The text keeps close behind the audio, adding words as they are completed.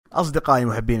أصدقائي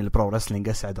محبين البرو رسلينج،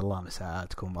 أسعد الله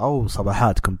مساءاتكم أو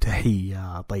صباحاتكم،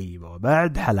 تحية طيبة.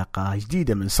 وبعد حلقة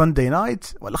جديدة من ساندي نايت،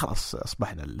 ولا خلاص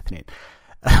أصبحنا الاثنين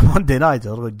موندي نايت.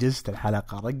 رجزت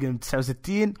الحلقة رقم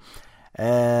 69،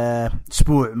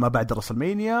 أسبوع ما بعد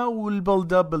رسلمانيا،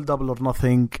 والبلد اب اور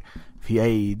نوثينج في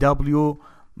اي دبليو.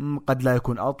 قد لا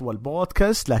يكون أطول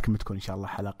بودكاست، لكن بتكون إن شاء الله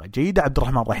حلقة جيدة. عبد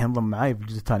الرحمن راح ينضم معي في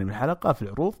الجزء الثاني من الحلقة في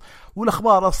العروض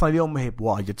والأخبار. أصلا اليوم ما هي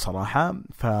بواجد صراحة،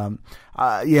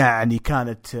 يعني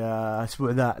كانت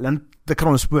أسبوع ذا، لأن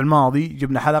تذكرون الأسبوع الماضي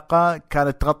جبنا حلقة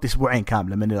كانت تغطي أسبوعين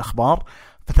كاملة من الأخبار،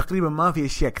 فتقريبا ما في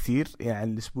أشياء كثير.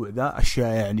 يعني الأسبوع ذا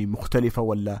أشياء يعني مختلفة،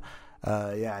 ولا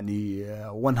يعني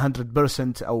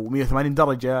 100% أو 180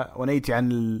 درجة ونيتي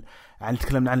عن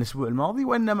تكلمنا عن الأسبوع الماضي،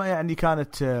 وإنما يعني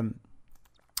كانت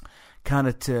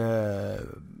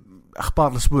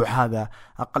أخبار الأسبوع هذا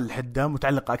أقل حدة،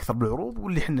 متعلقة أكثر بالعروض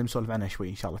واللي حنا نسولف عنها شوي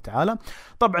إن شاء الله تعالى.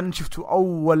 طبعا شفتوا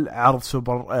أول عرض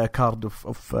سوبر كارد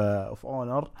اوف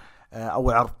اونر،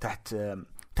 أول عرض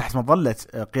تحت مظلة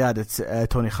قيادة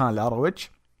توني خان لهروج.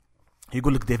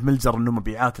 يقول لك ديف ميلزر إنه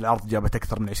مبيعات العرض جابت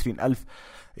أكثر من 20,000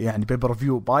 يعني بيبر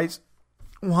فيو بايز،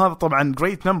 وهذا طبعا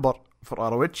great number for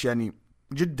هروج، يعني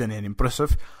جدا يعني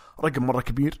impressive، رقم مرة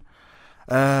كبير.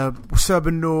 والسبب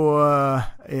انه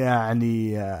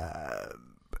يعني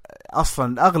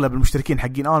اصلا اغلب المشتركين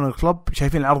حقين اونر كلوب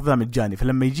شايفين العرض ذا مجاني،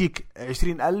 فلما يجيك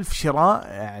 20,000 شراء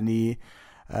يعني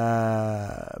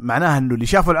معناها انه اللي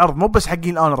شافوا العرض مو بس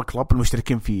حقين اونر كلوب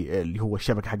المشتركين في اللي هو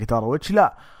الشبكه حقت هروج،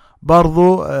 لا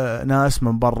برضو ناس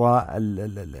من برا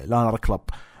الاونر كلوب.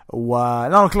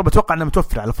 والاونر كلوب اتوقع انه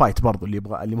متوفر على فايت برضو اللي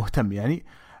يبغى، اللي مهتم يعني.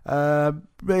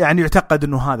 يعني يعتقد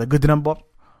انه هذا جود نمبر،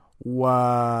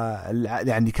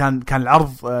 يعني كان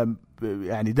العرض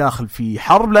يعني داخل في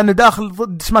حرب، لأنه داخل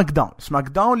ضد سماك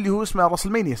داون اللي هو اسمه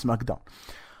رسلمانيا سماك داون،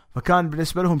 فكان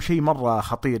بالنسبة لهم شيء مرة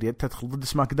خطير تدخل ضد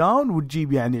سماك داون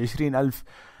وتجيب يعني 20,000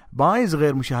 بايز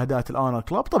غير مشاهدات الأونر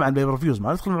كلاب. طبعا بيبر فيوز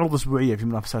ما ندخل من عروض أسبوعية في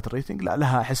منافسات الريتنج، لا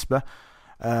لها حسبة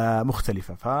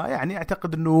مختلفة. فيعني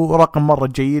أعتقد أنه رقم مرة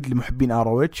جيد لمحبين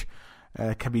هروج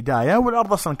كبداية.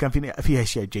 والعرض أصلا كان فيها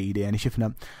أشياء جيدة، يعني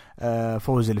شفنا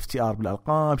فوز الافتي ار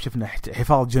بالألقاب، شفنا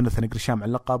حفاظ جوناثان غريشام على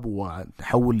اللقب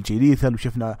وحول جيليثل،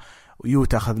 وشفنا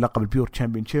يوتا أخذ لقب البيور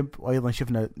تشامبيونشيب، وأيضا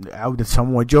شفنا عودة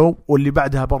ساموا جو، واللي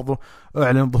بعدها برضو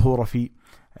أعلن ظهوره في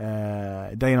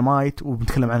داينامايت،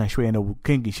 وبنتكلم عنها شوية أنا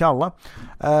وكينج إن شاء الله.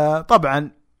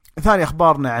 طبعا ثاني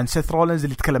أخبارنا عن سيث رولينز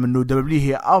اللي تكلم أنه دبليو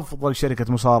هي أفضل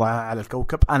شركة مصارعة على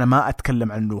الكوكب. أنا ما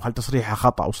أتكلم عنه هل تصريحه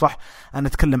خطأ أو صح، أنا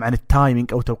أتكلم عن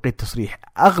التايمينج أو توقيت تصريح.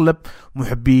 أغلب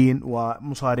محبين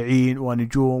ومصارعين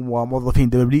ونجوم وموظفين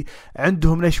دبليو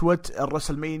عندهم نشوة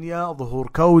الرسلمانيا، ظهور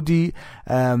كودي،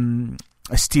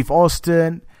 ستيف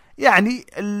أوستن، يعني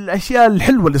الأشياء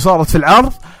الحلوة اللي صارت في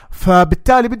العرض،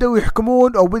 فبالتالي بدأوا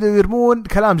يحكمون أو بدأوا يرمون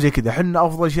كلام زي كذا، حنا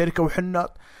أفضل شركة وحنا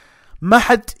ما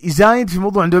حد يزايد في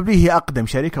موضوع دبليو هي أقدم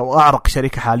شركة وأعرق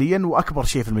شركة حاليا وأكبر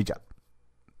شيء في المجال.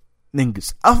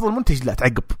 ننجز أفضل منتج لا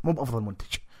تعقب، مو بأفضل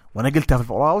منتج، وأنا قلتها في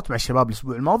الفوراوت مع الشباب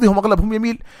الأسبوع الماضي، هم أغلبهم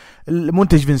يميل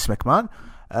المنتج فينس ماكمان،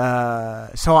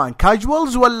 سواء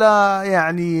كاجوالز ولا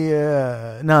يعني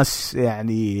ناس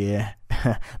يعني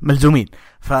ملزومين.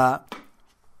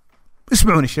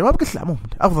 اسمعوني الشباب، قلت لا مو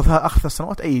افضل اخذ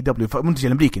السنوات اي دبليو منتج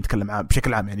الامريكي نتكلم عنه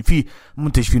بشكل عام، يعني في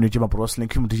منتج في نجوم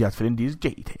بروسلينج، في منتجات في الانديز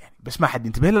جيده يعني، بس ما حد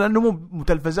ينتبه لها لانه مو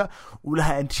متلفزه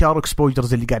ولها انتشار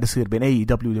اكسبوجرز اللي قاعد يصير بين اي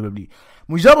دبليو.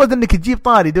 مجرد انك تجيب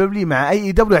طاري دبليو مع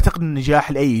اي دبليو اعتقد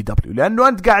النجاح لاي دبليو، لانه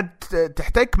انت قاعد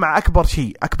تحتك مع اكبر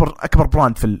شيء، اكبر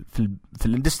براند في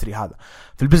الاندستري هذا،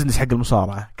 في البزنس حق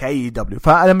المصارعه كاي دبليو.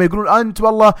 فلما يقولون انت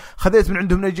والله خذيت من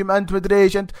عندهم نجم، انت مدري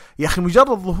ايش، انت يا اخي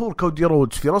مجرد ظهور كودي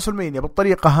رودز في راسلمانيا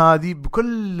بالطريقه هذه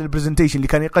بكل البرزنتيشن اللي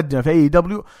كان يقدمه في اي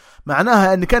دبليو،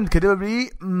 معناها انك انت كدبليو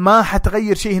ما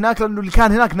حتغير شيء هناك، لانه اللي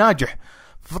كان هناك ناجح،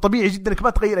 فطبيعي جدا انك ما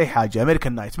تغير اي حاجه.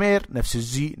 امريكان نايت مير نفس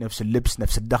الزي، نفس اللبس،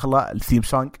 نفس الدخله، الثيم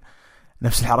سونج،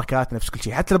 نفس الحركات، نفس كل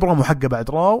شيء. حتى البرومو حقه بعد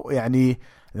راو، يعني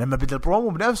لما بدا البرومو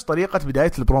بنفس طريقه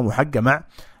بدايه البرومو حقه مع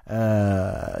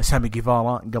سامي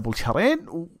جيفارا قبل شهرين،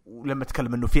 ولما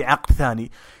تكلم انه في عقد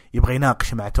ثاني يبغى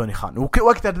يناقش مع توني خان،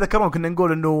 وقتها تذكرون كنا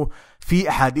نقول انه في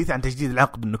احاديث عن تجديد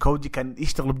العقد، انه كودي كان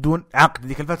يشتغل بدون عقد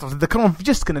ذيك الفتره، تذكرون في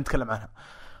جست كنا نتكلم عنها.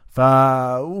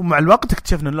 ومع الوقت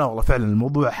اكتشفنا لا والله فعلا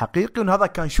الموضوع حقيقي، وانه هذا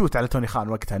كان شوت على توني خان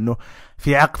وقتها، انه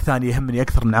في عقد ثاني يهمني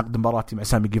اكثر من عقد مباراتي مع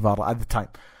سامي جيفارا at the time.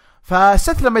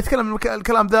 فالست لما يتكلم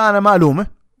الكلام ده انا ما الومه،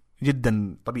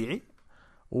 جدا طبيعي،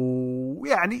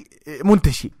 ويعني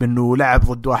منتشي بانه لعب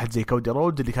ضد واحد زي كودي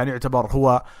رود اللي كان يعتبر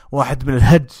هو واحد من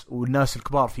الهيدز والناس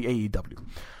الكبار في اي دبليو،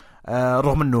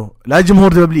 رغم انه لا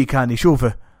جمهور دبليو كان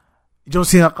يشوفه جون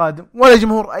سينا قادم، ولا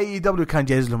جمهور اي دبليو كان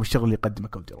جايز لهم الشغل اللي يقدمه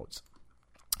كودي رودز.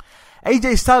 اي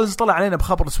جاي ستايلز طلع علينا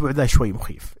بخبر الاسبوع ذا شوي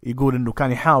مخيف، يقول انه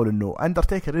كان يحاول انه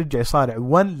اندرتيكر يرجع يصارع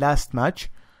 1 لاست ماتش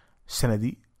السنه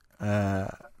دي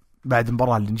بعد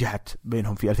المباراه اللي نجحت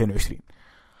بينهم في 2020.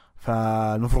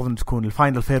 فالمفروض ان تكون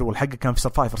الفاينل فير، والحقه كان في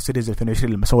سرفايفر سيريز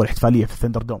 2020 لما سووا الاحتفاليه في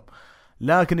الثندر دوم،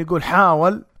 لكن يقول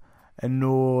حاول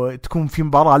انه تكون في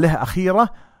مباراه لها اخيره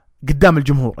قدام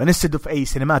الجمهور انستد في اي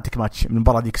سينماتيك ماتش من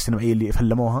المباراه ديك السينمائيه اللي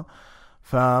فلموها.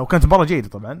 وكانت مباراه جيده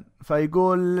طبعا.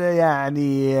 فيقول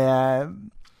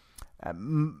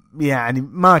يعني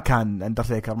ما كان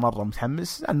اندرتيكر مره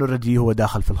متحمس لانه راديو هو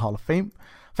داخل في الهال اوف فيم،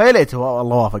 فيا ليته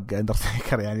والله وافق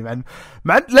اندرتيكر يعني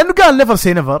مع لانه قال نيفر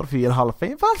سي نيفر في الهال اوف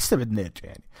فيم، فاستبعد نيرجع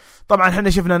يعني. طبعا احنا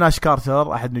شفنا ناش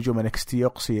كارتر احد نجوم انكستي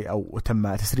يقصي او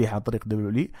تم تسريح عن طريق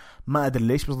دبليو، ما ادري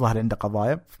ليش، بس ظاهر عنده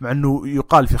قضايا، مع انه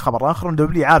يقال في خبر اخر ان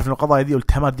دبليو عارف ان القضايا دي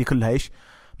والاتهامات دي كلها ايش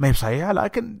ما هي صحيحه،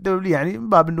 لكن دبليو يعني من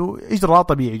باب انه اجراء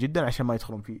طبيعي جدا عشان ما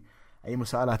يدخلون في اي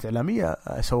مساءلات اعلاميه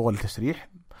سووا له تسريح.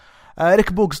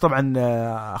 ريك بوكس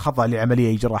طبعا خضع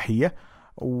لعمليه جراحيه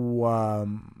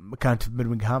وكانت في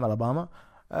برمنغهام الاباما،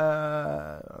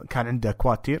 كان عنده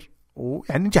كواتير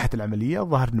ويعني نجحت العمليه،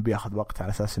 ظهر انه بياخذ وقت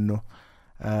على اساس انه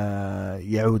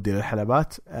يعود الى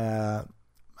الحلبات.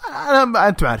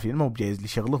 انتم عارفين مو بجايز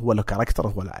لشغله ولا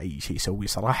كاركتره ولا اي شيء يسويه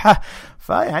صراحه،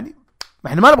 فيعني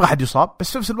احنا ما نبغى حد يصاب،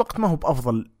 بس في نفس الوقت ما هو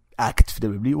بافضل اكت في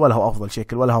دبليو ولا هو افضل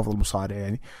شكل ولا هو افضل مصارع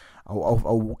يعني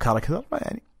او كاركتر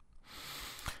يعني.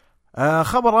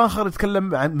 خبر آخر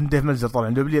يتكلم عن من ديف ملزر. طبعا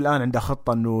دبليو الآن عنده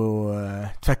خطة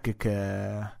إنه تفكك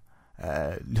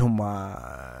اللي هم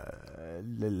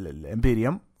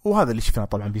الإمبيريوم، وهذا اللي شفناه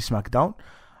طبعا في سماك داون.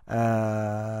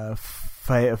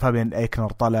 فابيان ايكنر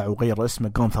طلع وغير اسمه،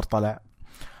 جونثر طلع،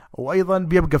 وأيضا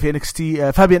بيبقى في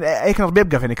NXT. فابيان ايكنر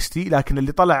بيبقى في NXT، لكن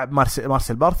اللي طلع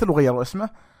مارسيل بارثل وغير اسمه.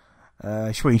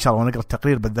 شوي إن شاء الله نقرأ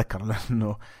التقرير بتذكر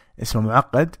لأنه اسمه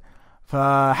معقد.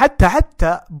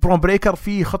 فحتى برون بريكر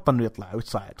في خطة انه يطلع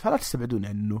ويتصعد، فلا تستبعدون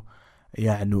انه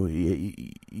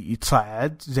يعني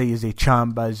يتصعد زي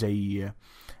تشامبا، زي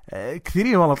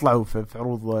كثيرين والله طلعوا في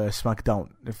عروض سماك داون،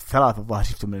 في 3 الظاهر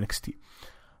شفتوا من NXT.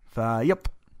 فيب.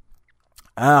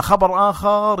 خبر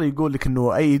اخر يقول لك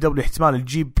انه اي دبليو احتمال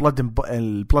تجيب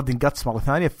بلاد جاتس مرة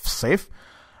ثانية في الصيف.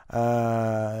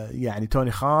 يعني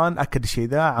توني خان اكد الشيء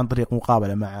ذا عن طريق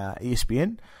مقابلة مع ESPN،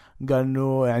 قال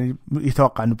انه يعني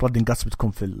يتوقع انه بلاد جاتس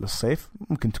بتكون في الصيف،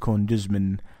 ممكن تكون جزء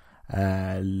من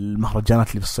المهرجانات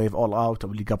اللي في الصيف اول اوت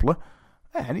او اللي قبله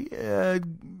يعني.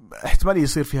 احتمال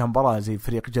يصير فيها مباراة زي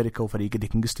فريق جيريكو وفريق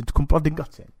ديكنجستن تكون بلاد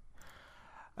جاتس يعني.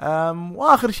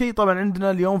 واخر شيء طبعا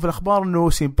عندنا اليوم في الاخبار انه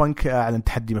سين بانك اعلن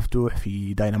تحدي مفتوح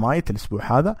في داينامايت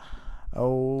الاسبوع هذا،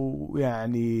 او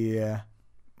يعني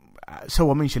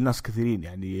سوى منشن ناس كثيرين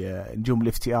يعني نجوم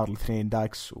الاف تي ار الاثنين،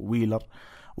 داكس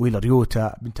ويلر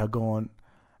يوتا، بنتاغون،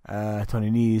 توني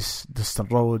نيس، دستن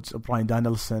رودز، براين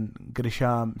دانيلسون،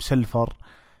 غريشام، سيلفر،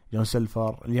 جون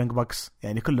سيلفر، اليانج باكس،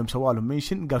 يعني كلهم سووا لهم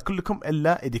منشن، قال كلكم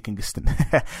الا ايدي كينغستون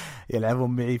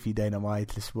يلعبون معي في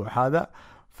داينامايت الاسبوع هذا.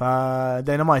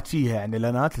 فداينامايت فيها يعني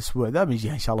اعلانات الاسبوع ذا،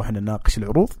 بيجي ان شاء الله احنا نناقش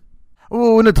العروض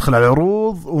وندخل على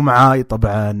العروض. ومعاي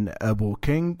طبعا ابو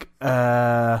كينج،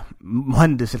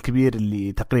 مهندس الكبير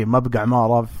اللي تقريبا ما بقى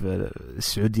عماره في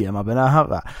السعوديه ما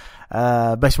بناها،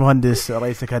 باش مهندس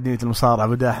رئيس اكاديميه المصارعه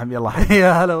ابو داحم. يلا حي.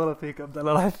 يا هلا والله فيك عبد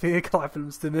الله، راح فيك راح في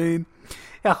المستمعين.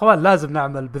 يا اخوان لازم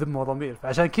نعمل بذمه وضمير،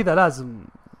 فعشان كذا لازم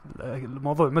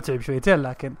الموضوع متعب شويتين،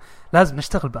 لكن لازم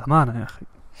نشتغل بامانه يا اخي.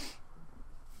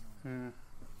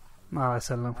 ما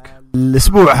يسلمك.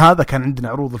 الاسبوع هذا كان عندنا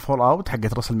عروض الفول اوت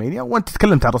حقت راسلمانيا، وانت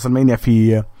تكلمت عن راسلمانيا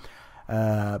في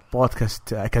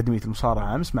بودكاست اكاديميه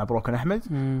المصارعه امس مع بروكن احمد،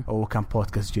 وكان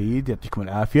بودكاست جيد يعطيكم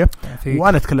العافيه.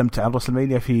 وانا تكلمت عن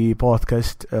راسلمانيا في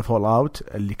بودكاست فول اوت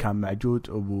اللي كان مع جود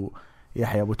ابو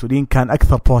يحيى ابو تولين، كان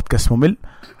اكثر بودكاست ممل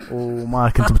وما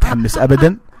كنت متحمس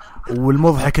ابدا.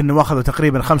 والمضحك انه اخذوا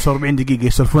تقريبا 45 دقيقه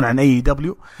يسولفون عن اي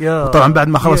دبليو، وطبعا بعد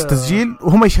ما خلص التسجيل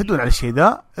وهم يشهدون على الشيء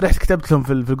ذا، رحت كتبت لهم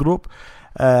في الجروب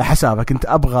حسابه كنت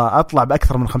ابغى اطلع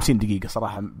باكثر من 50 دقيقه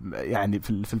صراحه يعني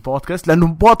في البودكاست، لانه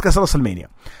بودكاست راسلمانيا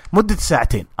مده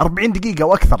ساعتين 40 دقيقه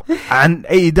واكثر عن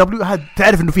اي دبليو، هذا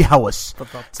تعرف انه في هوس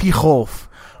في خوف.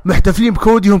 محتفلين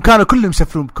بكودي، هم كانوا كلهم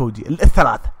يسفلون بكودي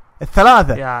الثلاثه.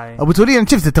 ابو تولين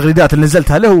شفت التغريدات اللي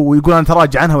نزلتها له ويقول انا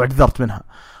تراجع عنها واعتذرت منها،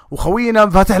 وخوينا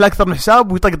فاتح له اكثر من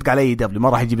حساب ويطقطق على اي دبليو ما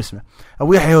راح يجيب اسمه.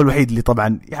 ابو يحيى هو الوحيد اللي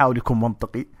طبعا يحاول يكون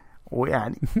منطقي،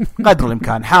 ويعني قدر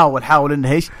الامكان حاول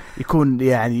انه ايش يكون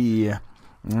يعني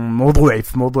موضوعي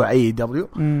في موضوع اي دبليو.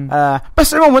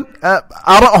 بس عموما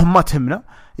ارائهم ما تهمنا،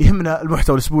 يهمنا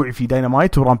المحتوى الاسبوعي في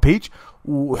داينامايت ورامبيج،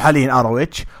 وحاليا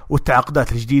ROH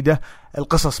والتعاقدات الجديده،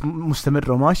 القصص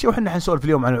مستمره وماشيه، وحنا حنسولف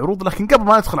اليوم عن العروض. لكن قبل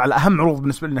ما ندخل على اهم عروض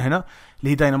بالنسبه لنا هنا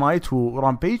اللي هي داينامايت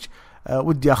ورامبيج،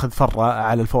 ودي اخذ فره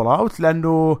على الفول اوت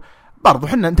لانه برضو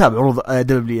حنا نتابع عروض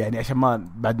دبليو يعني عشان ما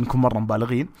بعد نكون مره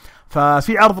مبالغين.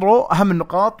 ففي عرض رو اهم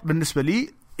النقاط بالنسبه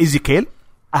لي ايزيكيل،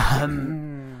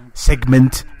 اهم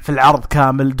سيجمنت في العرض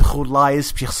كامل، دخول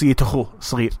لايس بشخصيه اخوه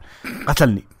صغير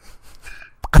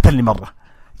قتلني مره،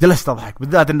 جلست اضحك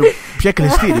بالذات انه بشكل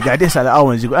هستيري قاعد يسال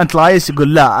اونز يقول انت لايس،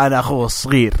 يقول لا انا اخوه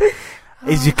الصغير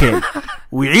ايزيكيل،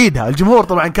 ويعيدها. الجمهور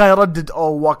طبعا كان يردد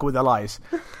او واك وذ لايس.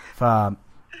 ف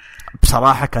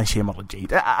بصراحه كان شيء مره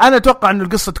جيد. انا اتوقع انه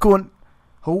القصه تكون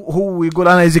هو يقول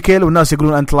انا ايزيكيل والناس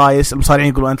يقولون انت لايس، المصارعين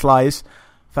يقولون انت لايس،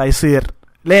 فيصير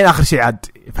لين اخر شيء عاد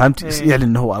فهمت يعلن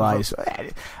انه هو لايس.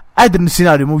 يعني ادري ان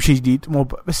السيناريو مو شيء جديد مو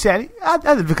بس يعني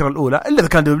هذه الفكره الاولى، الا اذا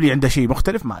كان دبليو عنده شيء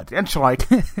مختلف ما ادري. انت ايش رايك؟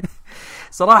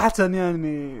 صراحه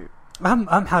يعني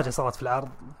اهم حاجه صارت في العرض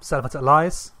سالفه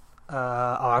لايس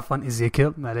او عفوا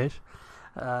ايزيكيل معليش.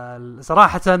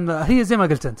 صراحه هي زي ما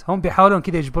قلت انت، هم بيحاولون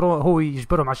كذا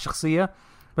يجبرهم على الشخصيه،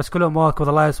 بس كلهم والك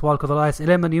وذ لايس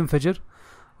الى من ينفجر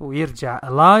ويرجع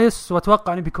لايس.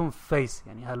 واتوقع انه بيكون فيس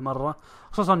يعني هالمره،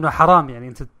 خصوصا انه حرام يعني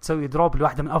انت تسوي دروب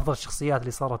لواحده من افضل الشخصيات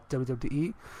اللي صارت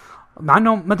WWE، مع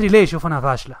انهم ما ادري ليه يشوفونها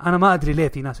فاشله. انا ما ادري ليه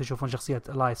في ناس يشوفون شخصيه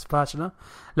لايس فاشله،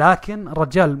 لكن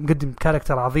الرجال مقدم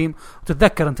كاركتر عظيم.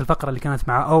 وتتذكر انت الفقره اللي كانت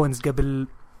مع اونز قبل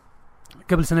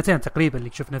سنتين تقريبا اللي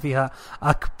شفنا فيها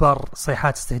اكبر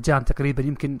صيحات استهجان تقريبا.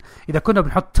 يمكن اذا كنا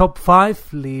بنحط توب 5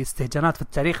 لاستهجانات في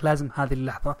التاريخ لازم هذه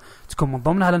اللحظه تكون من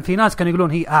ضمنها، لان في ناس كانوا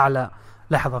يقولون هي اعلى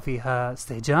لحظه فيها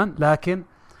استهجان. لكن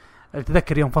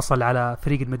اتذكر يوم فصل على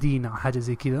فريق المدينه او حاجه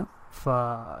زي كذا،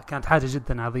 فكانت حاجه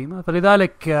جدا عظيمه.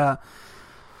 فلذلك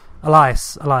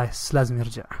الايس لازم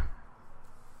يرجع.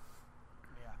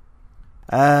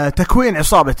 تكوين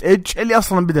عصابه ايدج اللي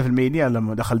اصلا بدا في المينيا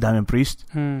لما دخل دامين بريست،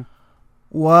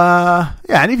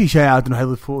 ويعني في شائعات انه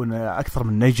حيضيفون اكثر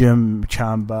من نجم،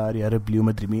 تشامبر يا ريبلي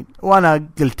ومدري مين. وانا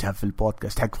قلتها في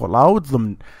البودكاست حق فول اوت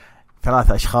ضمن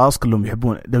 3 أشخاص كلهم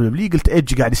يحبون دبليو، قلت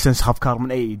ايدج قاعد يستنسخ افكار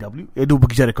من اي دبليو. يا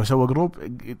دوبك جيريكو سوى جروب،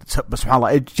 بس سبحان الله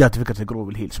ايدج جات فكره جروب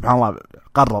الهيل، سبحان الله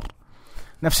قرر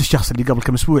نفس الشخص اللي قبل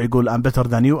كم اسبوع يقول ام بيتر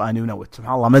ذان يو اني نوت.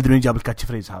 سبحان الله ما ادري مين جاب الكاتش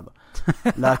فريز هذا،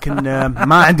 لكن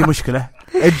ما عندي مشكله.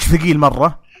 ايدج ثقيل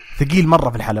مره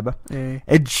في الحلبه.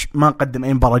 ايدج ما قدم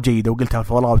اي مباراه جيده، وقلتها في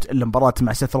فول اوت الا مباراه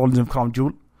مع سيث رولينز في كراون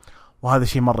جول، وهذا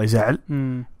شيء مره يزعل.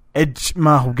 ايدج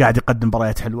ما هو قاعد يقدم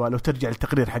مباريات حلوه. لو ترجع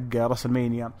للتقرير حق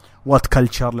راسلمانيا وات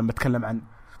كلتشر لما تكلم عن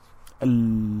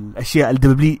الاشياء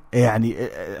الدبليو يعني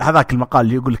هذاك المقال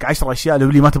اللي يقول لك 10 اشياء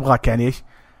دبليو ما تبغاك يعني ايش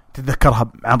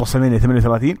تتذكرها عن راسلمانيا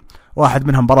 38، واحد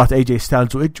منها مباراه اي جي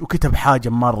ستايلز وايدج، وكتب حاجه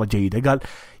مره جيده. قال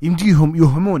يمديهم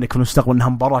يوهمونك في المستقبل انها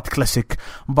مباراه كلاسيك،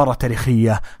 مباراه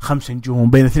تاريخيه 5 نجوم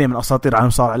بين 2 من اساطير عالم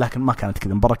المصارعه، لكن ما كانت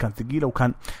كذا. المباراه كانت ثقيله،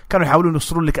 كانوا يحاولون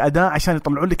يوصلون لك اداء عشان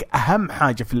يطلعون لك اهم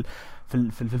حاجه في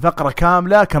الفقره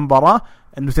كامله كمباراه،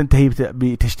 انه تنتهي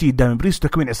بتشتيت دايمن بريست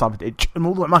وتكوين عصابه ايدج.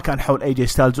 الموضوع ما كان حول اي جي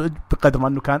ستايلز وايدج بقدر ما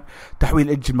انه كان تحويل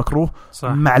ايدج المكروه صح.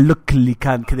 مع اللوك اللي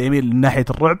كان كذا يميل لناحيه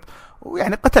الرعب.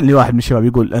 ويعني قتلني واحد من الشباب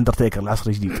يقول اندرتيكر العصر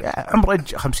الجديد، عمر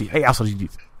ايدج 50 اي عصر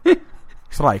جديد.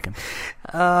 ايش رايك انت؟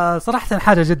 صراحه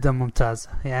حاجه جدا ممتازه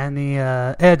يعني.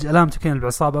 ايدج علامته كان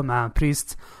العصابه مع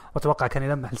بريست، واتوقع كان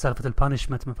يلمح لسالفه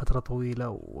البانشمنت من فتره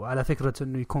طويله، وعلى فكره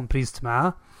انه يكون بريست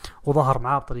معاه، وظهر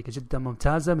معاه بطريقه جدا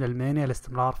ممتازه من المانيا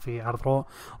الاستمرار في عرض رو.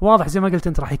 واضح زي ما قلت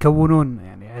انت راح يكونون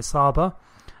يعني عصابه.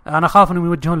 انا خاف انهم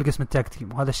يوجهون لقسم التاج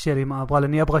تيم، وهذا الشيء اللي ما ابغاه،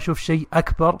 لاني ابغى اشوف شيء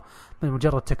اكبر من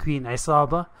مجرد تكوين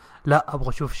عصابه. لا ابغى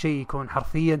اشوف شيء يكون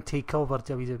حرفيا تيك اوفر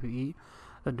WWE،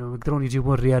 انه يقدرون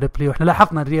يجيبون ريا ريبلي، واحنا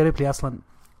لاحظنا ريا ريبلي اصلا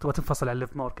تبغى تنفصل عن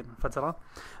ليف مورغان من فتره.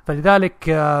 فلذلك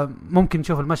ممكن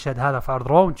نشوف المشهد هذا في عرض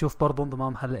رو، ونشوف برضو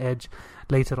انضمامها للايدج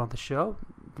later on the show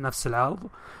بنفس العرض.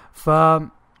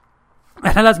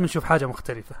 احنا لازم نشوف حاجه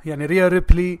مختلفه يعني. ريا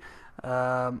ريبلي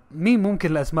مين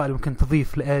ممكن الاسماء اللي ممكن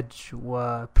تضيف لإيدج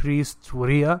وبريست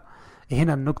وريا؟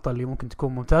 هنا النقطه اللي ممكن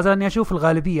تكون ممتازه، لاني اشوف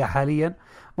الغالبيه حاليا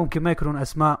ممكن ما يكونون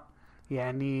اسماء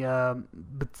يعني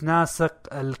بتناسق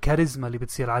الكاريزما اللي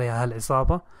بتصير عليها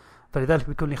هالعصابه. فلذلك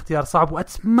بيكون الاختيار صعب،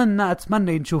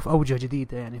 واتمنى نشوف اوجه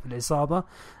جديده يعني في العصابه،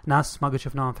 ناس ما قد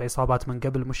شفناهم في عصابات من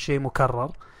قبل، مش شيء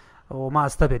مكرر. وما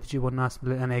استبعد يجيبوا الناس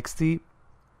من NXT.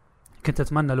 كنت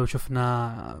اتمنى لو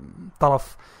شفنا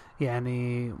طرف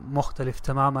يعني مختلف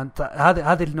تماما.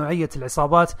 هذه النوعيه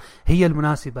العصابات هي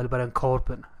المناسبه لبران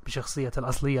كوربن بشخصيه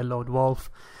الاصليه اللون وولف.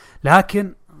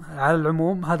 لكن على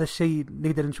العموم هذا الشيء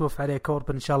نقدر نشوف عليه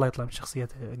كوربن ان شاء الله يطلع من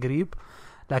شخصيته قريب.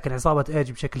 لكن عصابه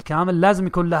ايج بشكل كامل لازم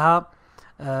يكون لها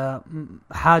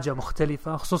حاجه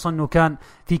مختلفه، خصوصا انه كان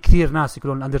في كثير ناس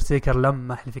يقولون الاندرتيكر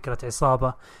لمح لفكره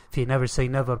عصابه في نيفر سي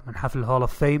نيفر من حفل الهول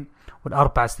اوف فيم،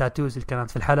 والاربع ستاتوز اللي كانت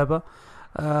في الحلبه.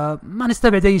 ما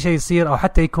نستبعد اي شيء يصير، او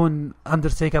حتى يكون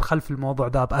اندرتيكر خلف الموضوع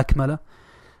ذا باكمله.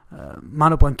 ما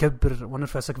نبغى نكبر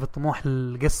ونرفع سقف الطموح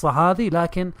للقصة هذه،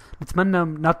 لكن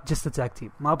نتمنى not just a tag team،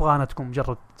 ما أبغى أنا تكون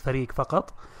مجرد فريق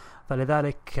فقط.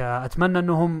 فلذلك أتمنى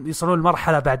أنهم يصلون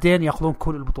لمرحلة بعدين يأخذون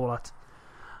كل البطولات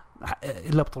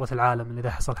إلا بطولة العالم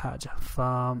إذا حصل حاجة. ف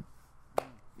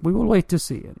we will wait to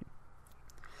see يعني.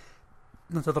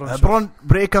 برون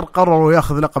بريكر قرروا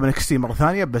ياخذ لقب NXT مرة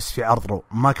ثانية بس في عرض رو،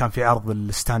 ما كان في عرض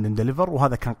الستاند اند ديليفر،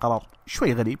 وهذا كان قرار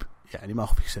شوي غريب يعني ما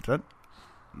أخفيك سرا،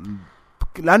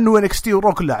 لأنه NXT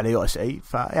ورو كله على USA،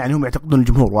 فيعني هم يعتقدون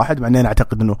الجمهور واحد، مع أننا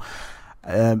أعتقد أنه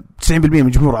 90% من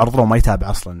الجمهور عرض رو ما يتابع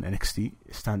أصلا NXT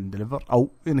ستاند ديليفر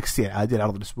أو NXT العادي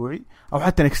العرض الأسبوعي أو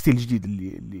حتى NXT الجديد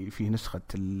اللي فيه نسخة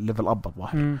الليفل أب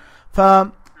الظاهر.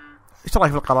 ايش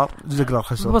رايك في القرار؟ زقلر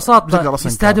خسر ببساطة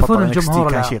يستهدفون الجمهور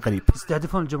العام، شيء غريب،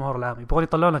 يستهدفون الجمهور العام، يبغون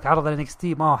يطلعون لك عرض NXT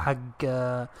ما هو حق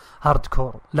هارد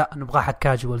كور، لا نبغى حق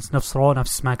كاجوالز نفس رو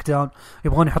نفس سماك داون،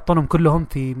 يبغون يحطونهم كلهم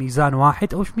في ميزان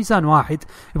واحد، او مش ميزان واحد،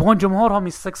 يبغون جمهورهم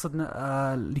يستقصد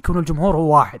يكون الجمهور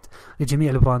هو واحد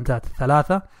لجميع البراندات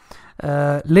الثلاثة.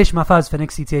 ليش ما فاز في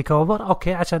NXT تيك اوفر؟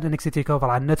 اوكي عشان NXT تيك اوفر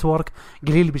على النتورك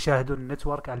قليل بيشاهدون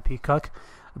النتورك على البيكوك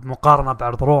بمقارنة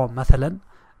بعرض رو مثلا،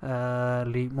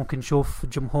 اللي ممكن نشوف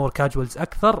جمهور كاجوالز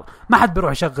أكثر. ما حد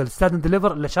بيروح يشغل ستاند اند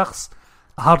ديليفر إلا شخص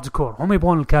هارد كور، هم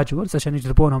يبغون الكاجوالز عشان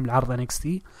يجلبونهم لعرض NXT.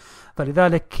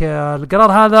 فلذلك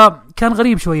القرار هذا كان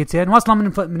غريب شويتين، واصلا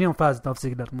من يوم فاز نوف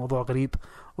زيجلر الموضوع غريب،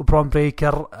 وبرون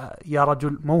بريكر يا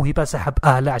رجل موهبة سحب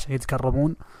أهله عشان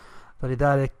يتكرمون،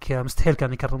 فلذلك مستحيل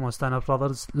كان يكرمون ستانر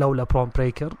براذرز لولا برون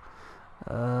بريكر.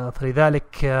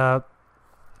 فلذلك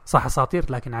صح أساطير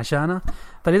لكن عشانه.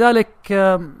 فلذلك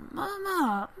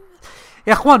ما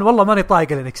يا اخوان والله ماني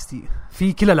طايق NXT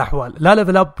في كل الاحوال، لا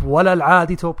ليفل اب ولا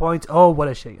العادي 2.0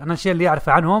 ولا شيء. انا الشيء اللي اعرف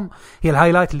عنهم هي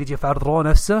الهايلايت اللي يجي في عرض رو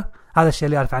نفسه، هذا الشيء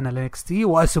اللي اعرف عنه NXT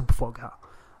واسب فوقها.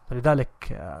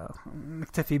 فلذلك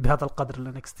نكتفي بهذا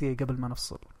القدر NXT قبل ما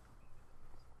نفصل.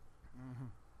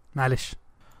 معلش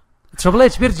تريبل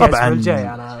اتش بيرجع الاسبوع الجاي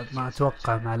على ما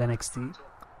اتوقع مع NXT.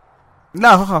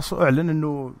 لا خلاص اعلن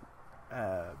انه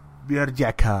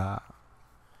بيرجع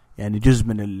يعني جزء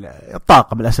من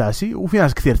الطاقم الأساسي، وفي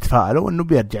ناس كثير تفاعلوا إنه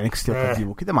بيرجع NXT القديم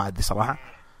وكذا، ما أدري صراحة.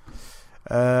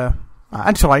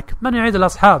 أنت شو رأيك؟ من يعيد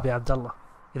الأصحاب يا عبد الله؟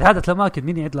 إذا هذا الأماكن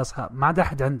مين يعيد الأصحاب؟ ما عاد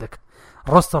أحد عندك،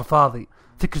 روستر فاضي،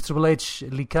 فكرة تريبل اتش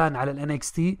اللي كان على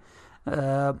NXT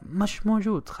مش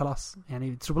موجود خلاص.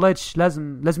 يعني تريبل اتش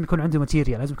لازم يكون عنده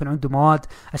ماتيريال، لازم يكون عنده مواد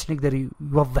عشان يقدر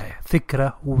يوضح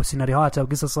فكره وسيناريوهاته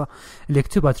وقصصه اللي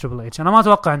يكتبها تريبل اتش. انا ما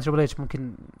اتوقع ان تريبل اتش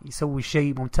ممكن يسوي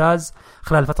شيء ممتاز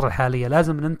خلال الفتره الحاليه،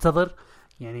 لازم ننتظر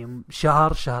يعني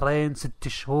شهر شهرين 6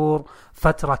 شهور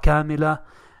فتره كامله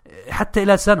حتى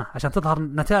الى سنه عشان تظهر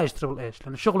نتائج تريبل اتش،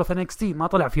 لان الشغل في NXT ما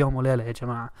طلع في يوم وليله يا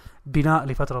جماعه، بناء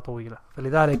لفتره طويله.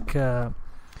 فلذلك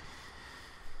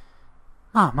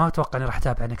ما اتوقع اني راح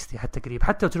اتابع NXT حتى قريب،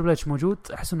 حتى لو تريبل اتش موجود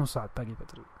احس انه صعب باقي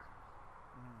فتره،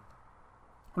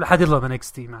 ولا حد يطلب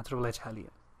NXT مع تريبل اتش حاليا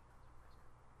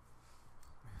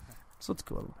صدق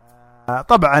والله.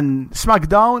 طبعا سماك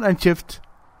داون انت شفت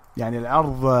يعني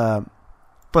العرض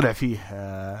طلع فيه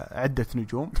عدة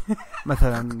نجوم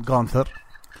مثلا جونثر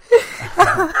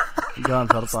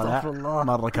طلع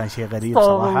مرة كان شيء غريب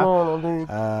صراحة.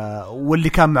 واللي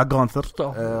كان مع جونثر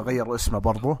غير اسمه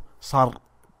برضه، صار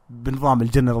بنظام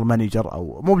الجنرال مانجر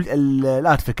او مو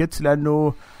الادفوكيت،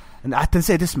 لانه حتى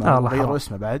نسيت اسمه، غيروا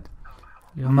اسمه بعد.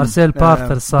 مارسيل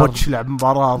بارثر صار بوتش لعب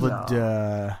مباراة ضد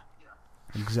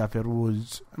الجزافير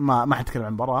ووز، ما حنتكلم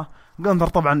عن مباراة. جونثر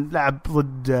طبعا لعب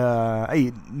ضد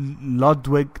اي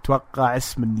لودويج توقع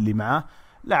اسم اللي معاه،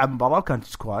 لعب مباراة وكانت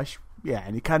سكواش.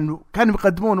 يعني كانوا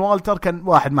يقدمون والتر، كان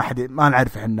واحد ما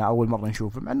نعرف احنا اول مرة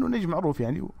نشوفه مع انه نجم معروف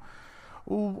يعني.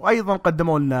 وايضا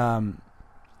قدموا لنا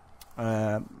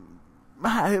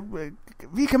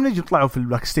في كم نجم طلعوا في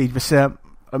البلاك ستيج بس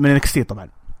من NXT طبعا.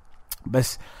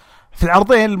 بس في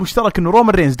العرضين المشترك انه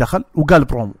رومان رينز دخل وقال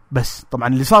برومو بس. طبعا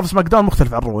اللي صار في سماك داون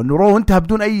مختلف عن رو، انه رو انتهى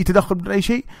بدون اي تدخل بدون اي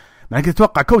شيء. مع كنت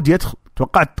اتوقع كودي يدخل،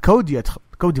 توقعت كودي يدخل،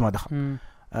 كودي ما دخل.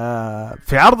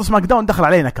 في عرض سماك داون دخل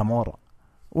علينا كامورا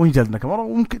وانجلد ناكامورا،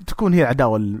 وممكن تكون هي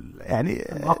العداوه يعني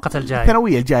مؤقته الجايه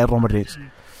الثانويه الجايه رومان رينز.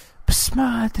 بس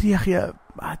ما ادري يا اخي،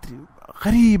 ما ادري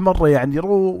غريب مرة يعني.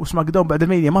 رو وسماك داون بعد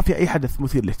المانيا ما في أي حدث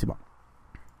مثير للاهتمام.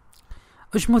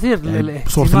 إيش مثير للاهتمام؟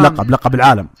 بصورة لقب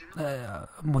العالم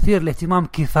مثير للاهتمام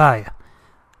كفاية،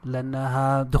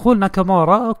 لأنها دخول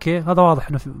ناكامورا أوكي هذا واضح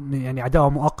إنه يعني عداوة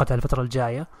مؤقتة الفترة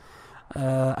الجاية.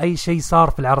 أي شيء صار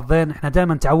في العرضين إحنا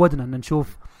دائما تعودنا إن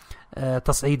نشوف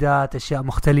تصعيدات، أشياء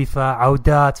مختلفة،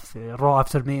 عودات في رو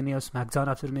أفتر مانيا وسماك داون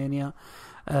أفتر مانيا.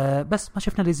 بس ما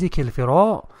شفنا ليزيكي اللي في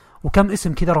رو، وكم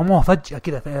اسم كذا رموه فجأة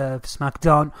كذا في سماك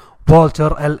داون.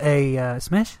 والتر LA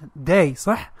اسمه داي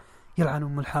صح؟ يلعن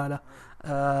أم الحالة.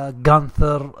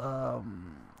 جانثر،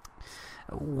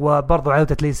 وبرضو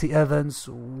عودة ليسي ايفنز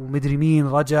ومدري مين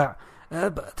رجع.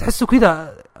 تحسوا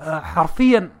كذا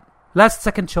حرفيا لاست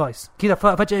سكند تشويس كذا،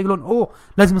 فجأة يقولون اوه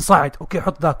لازم نصعد، اوكي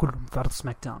حط ذا كله في عرض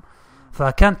سماك داون.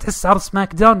 فكانت تحس عرض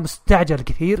سماك داون مستعجل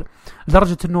كثير،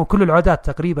 لدرجة انه كل العودات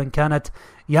تقريبا كانت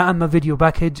يا اما فيديو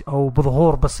باكج او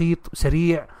بظهور بسيط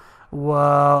سريع،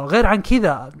 وغير عن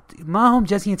كذا ما هم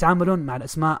جالسين يتعاملون مع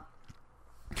الاسماء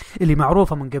اللي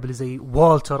معروفة من قبل زي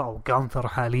والتر او جانثر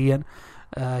حاليا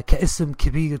كاسم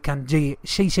كبير. كان جاي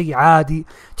شيء عادي،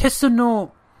 تحس انه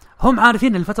هم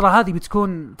عارفين الفترة هذه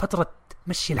بتكون فترة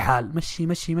مشي الحال،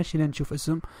 مشي لين نشوف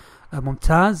اسم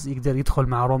ممتاز يقدر يدخل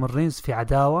مع رومان رينز في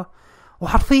عداوة.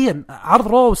 وحرفيا عرض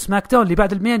رو سماك داون اللي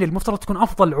بعد المين المفترض تكون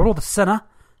افضل عروض السنة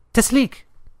تسليك،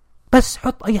 بس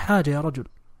حط اي حاجة يا رجل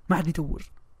ما حد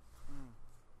يدور.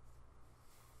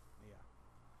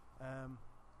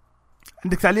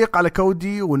 عندك تعليق على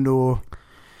كودي؟ وانه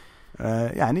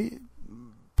يعني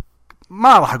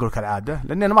ما راح اقول كالعاده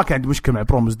لان انا ما كان عندي مشكله مع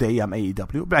بروموز دي ايام اي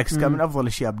دبليو، بالعكس كان من افضل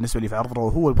الاشياء بالنسبه لي في عرض رو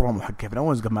هو البرومو حق كيفن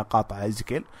اونز قبل ما يقاطع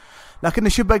ايزيكيل. لكن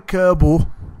شبك ابوه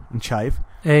انت شايف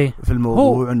ايه في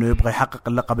الموضوع انه يبغى يحقق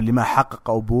اللقب اللي ما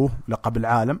حققه ابوه، لقب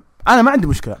العالم. انا ما عندي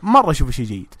مشكله مره، اشوف شيء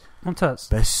جيد ممتاز،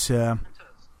 بس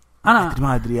انا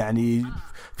ما ادري يعني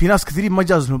في ناس كثيرين ما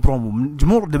جازوا البرومو من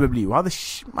جمهور دبليو، وهذا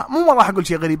مو ما راح اقول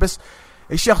شيء غريب، بس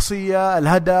الشخصيه،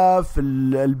 الهدف،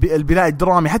 البناء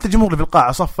الدرامي، حتى الجمهور اللي في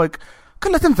القاعه صفق،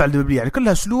 كلها تنفع لدبليو يعني،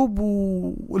 كلها اسلوب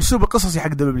والاسلوب القصصي حق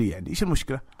دبليو يعني. ايش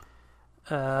المشكله؟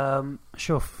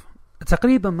 شوف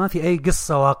تقريبا ما في اي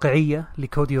قصه واقعيه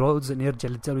لكودي رودز ان يرجع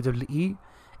للدبليو دبليو اي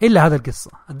الا هذا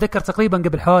القصه. اتذكر تقريبا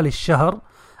قبل حوالي الشهر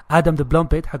ادم ذا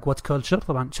بلومبيت حق وات كلتشر،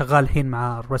 طبعا شغال الحين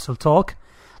مع رسل توك،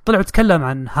 طلع وتكلم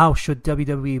عن هاو شود دبليو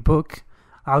دبليو بوك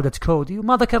عودة كودي،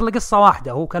 وما ذكر له قصة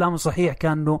واحدة. هو كلامه صحيح،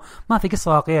 كان انه ما في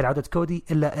قصة واقعية لعودة كودي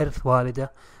الا ارث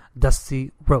والده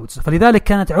داستي رودز. فلذلك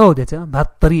كانت عودته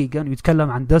بهالطريقة انه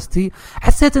يتكلم عن داستي.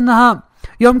 حسيت انها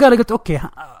يوم قلت اوكي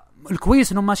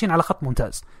الكويس انهم ماشيين على خط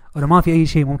ممتاز، ولا ما في اي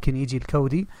شيء ممكن يجي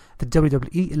الكودي في الدبليو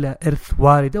دبليو اي الا ارث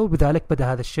والده. وبذلك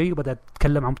بدا هذا الشيء، وبدا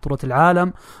يتكلم عن بطولة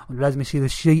العالم وانه لازم يصير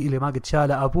الشيء اللي ما قد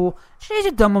شاله ابوه.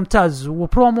 شيء جدا ممتاز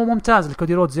وبرومو ممتاز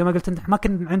الكودي رودز. زي ما قلت انت ما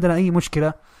كان عندنا اي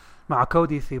مشكلة مع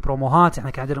كودي في بروموهات، احنا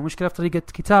كان عندنا مشكلة في طريقة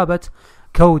كتابة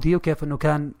كودي، وكيف انه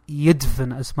كان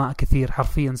يدفن اسماء كثير.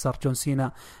 حرفيا صار جون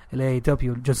سينا الاي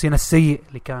دبليو، جون سينا السيء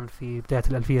اللي كان في بداية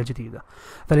الألفية الجديدة.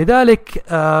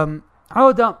 فلذلك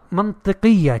عودة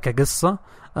منطقية كقصة،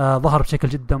 ظهر بشكل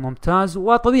جدا ممتاز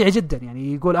وطبيعي جدا.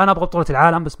 يعني يقول انا ابغى بطولة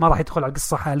العالم بس ما راح يدخل على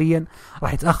القصة حاليا،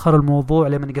 راح يتأخر الموضوع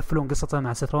لما يقفلون قصته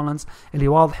مع سيث رولينز اللي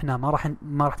واضح انها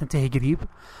ما راح تنتهي قريب.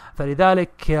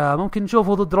 فلذلك ممكن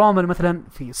نشوفه ضد رومان مثلا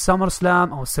في السمر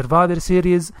سلام او السيرفايفر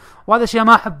سيريز، وهذا شيء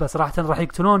ما احبه صراحة. راح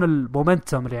يقتلون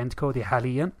المومنتم اللي عند كودي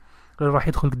حاليا، راح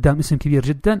يدخل قدام اسم كبير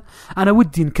جدا. انا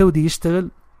ودي ان كودي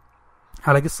يشتغل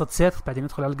على قصة سيث، بعدين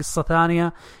يدخل على قصة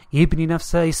ثانية، يبني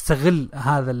نفسه، يستغل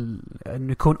هذا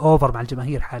انه يكون اوفر مع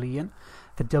الجماهير حاليا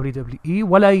في الدبليو دبليو اي،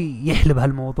 ولا يحلب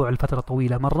هالموضوع لفترة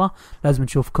طويلة مرة. لازم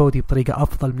نشوف كودي بطريقة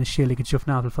افضل من الشيء اللي قد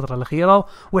شفناه في الفترة الاخيرة،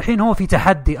 والحين هو في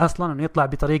تحدي اصلا انه يطلع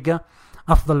بطريقة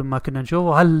افضل مما كنا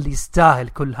نشوفه. هل يستاهل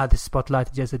كل هذه السبوت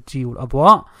لايت جالسة تجي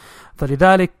والاضواء؟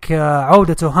 فلذلك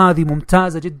عودته هذه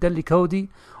ممتازة جدا لكودي،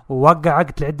 ووقع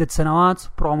عقد لعدة سنوات،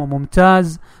 برومو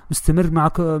ممتاز مستمر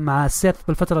مع سيث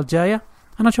بالفترة الجاية.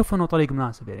 أنا أشوف أنه طريق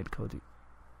مناسب يعني الكودي.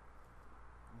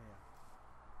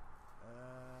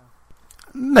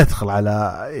 ندخل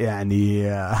على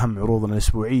يعني أهم عروضنا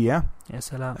الأسبوعية. يا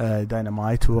سلام.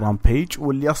 داينامايت ورامبيج،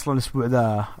 واللي أصلا الأسبوع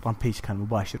ذا رامبيج كان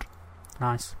مباشر.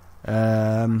 نايس.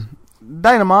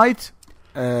 داينامايت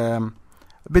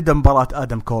بدأ مباراة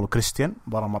آدم كول وكريستيان،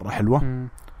 مباراة مرة حلوة.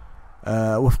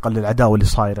 وفقا للعداوة اللي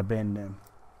صايرة بين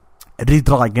الريد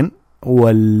دراجون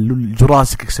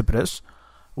والجوراسيك اكسبريس،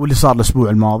 واللي صار الأسبوع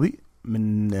الماضي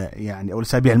من يعني أو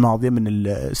الأسابيع الماضية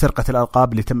من سرقة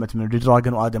الألقاب اللي تمت من الريد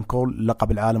دراجون وآدم كول،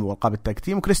 لقب العالم وألقاب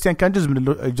التاكتيم. وكريستيان كان جزء من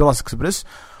الجوراسيك اكسبريس،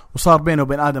 وصار بينه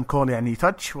وبين آدم كول يعني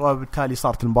تاتش، وبالتالي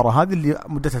صارت المباراة هذه اللي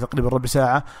مدتها تقريبا ربع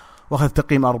ساعة، واخذ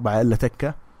تقييم 4 إلا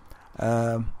تكة.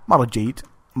 مرة جيد،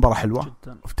 مباراة حلوة،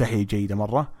 افتتاحية جيدة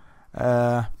مرة.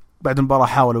 بعد المباراة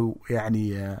حاولوا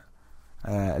يعني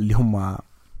اللي هم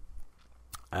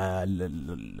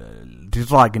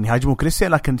الدراجون يهاجمون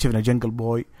كريستيان، لكن شفنا جنجل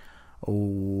بوي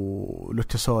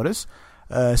ولوتسورس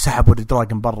سحبوا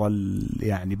الدراجون برا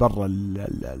يعني برا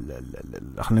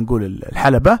خلينا نقول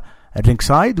الحلبة الرينج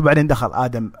سايد. وبعدين دخل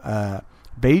آدم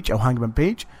بيج أو هانجمان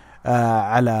بيج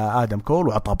على آدم كول،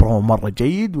 وعطى برومو مرة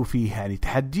جيد وفيه يعني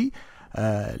تحدي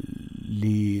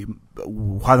اللي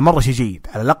وهذا مره شيء جيد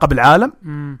على لقب العالم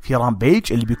في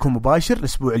رامبيج اللي بيكون مباشر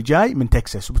الاسبوع الجاي من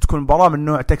تكساس، وبتكون مباراه من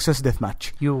نوع تكساس ديث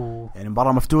ماتش. يعني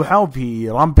مباراه مفتوحه وفي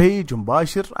رامبيج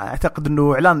ومباشر. اعتقد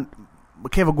انه اعلان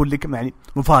كيف اقول لك يعني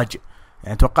مفاجئ.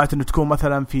 يعني توقعت انه تكون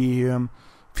مثلا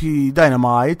في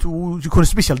داينامايت ويكون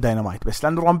سبيشال داينامايت، بس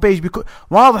لانه رامبيج بيكون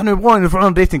واضح انه يبغون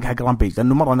يرفعون الريتنج حق رامبيج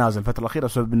لانه مره نازل الفتره الاخيره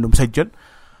بسبب انه مسجل.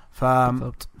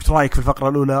 ايش رايك في الفقره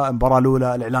الاولى، المباراه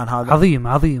الاولى، الاعلان هذا؟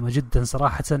 عظيمه جدا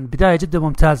صراحه، بدايه جدا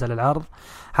ممتازه للعرض.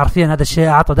 حرفيا هذا الشيء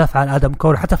اعطى دفعه على ادم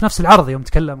كول، حتى في نفس العرض يوم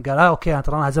تكلم قال اوكي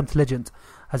ترى انا هزمت ليجند،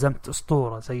 هزمت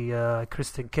اسطوره زي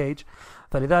كريستين كيج.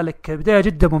 فلذلك بدايه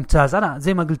جدا ممتازه. انا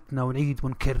زي ما قلت ونعيد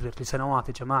ونكرر لسنوات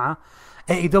يا جماعه،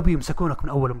 AEW يمسكونك من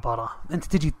اول مباراه. انت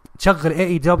تجي تشغل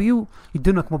AEW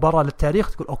يدونك مباراه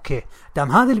للتاريخ، تقول اوكي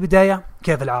دام هذه البدايه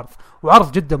كيف العرض.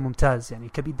 وعرض جدا ممتاز يعني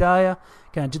كبدايه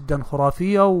كانت جدا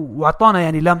خرافيه، واعطانا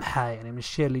يعني لمحه يعني من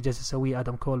الشيء اللي جالس يسويه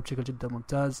ادم كول بشكل جدا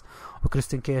ممتاز.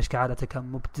 وكريستين كيش كعادته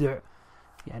كان مبدع،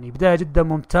 يعني بدايه جدا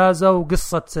ممتازه.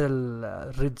 وقصه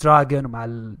الريد دراجون مع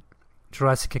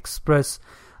الجوراسيك اكسبريس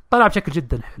طلع بشكل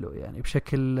جدا حلو يعني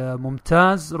بشكل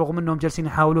ممتاز، رغم انهم جالسين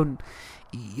يحاولون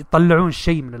يطلعون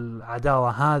شيء من العداوه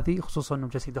هذه، خصوصا انهم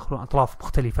جالسين يدخلون اطراف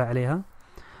مختلفه عليها.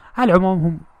 على العموم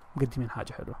هم مقدمين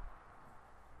حاجه حلوه.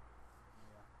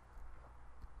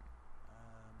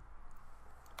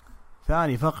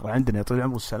 ثاني فقره عندنا يا طويل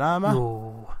العمر والسلامه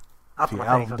في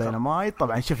عرض داينامايت.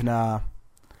 طبعا شفنا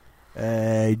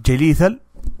جليثل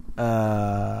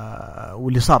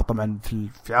واللي صار طبعا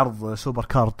في عرض سوبر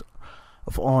كارد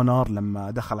اوف اونر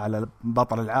لما دخل على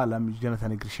بطل العالم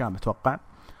جوناثان غريشام اتوقع،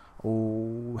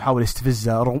 وحاول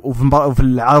يستفزه. وفي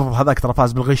العرض هذاك ترى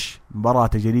فاز بالغش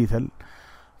مباراته جليثل،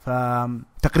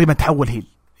 فتقريبا تحول هيل.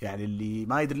 يعني اللي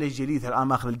ما يدري ليش جليثل الان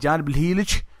ماخذ الجانب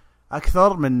الهيلج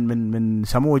اكثر من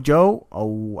سامو جو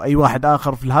او اي واحد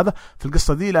اخر في هذا في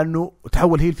القصه دي، لانه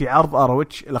تحول هيل في عرض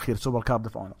هروج الاخير سوبر كارد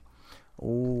اوف اونر،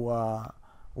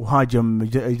 وهاجم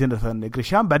جوناثان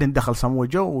غريشام. بعدين دخل سامو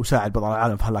جو وساعد بطل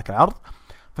العالم في هذاك العرض.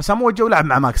 فسامو جو لعب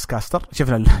مع ماكس كاستر.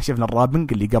 شفنا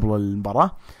الرابنج اللي قبل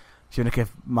المباراه، شفنا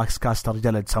كيف ماكس كاستر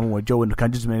جلد سامو جو انه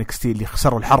كان جزء من NXT اللي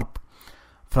خسروا الحرب.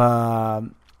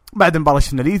 بعد المباراه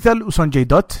شفنا ليثل وسونجي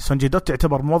دوت. سونجي دوت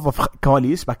يعتبر موظف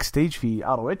كواليس باك ستيج في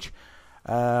ROH،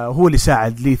 هو اللي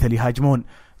ساعد ليثل يهاجمون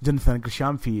جوناثان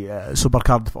غريشام في سوبر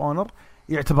كارد اوف اونر.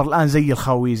 يعتبر الان زي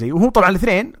الخاوي زي، وهو طبعا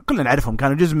الاثنين كلنا نعرفهم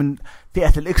كانوا جزء من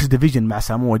فئه الاكس ديفيجن مع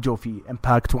سامو جو في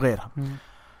امباكت وغيرها.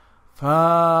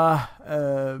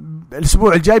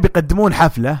 الاسبوع الجاي بيقدمون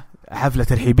حفله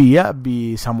ترحيبيه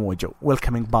بسامو جو،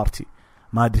 ويلكمينج بارتي.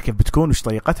 ما ادري كيف بتكون وش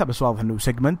طريقتها، بس واضح انه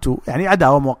سيجمنت يعني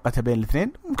عداوه مؤقته بين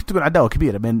الاثنين. ممكن تكون عداوه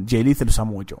كبيره بين جاي ليثل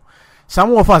وسامو جو.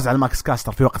 سامو فاز على ماكس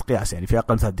كاستر في وقت قياس يعني في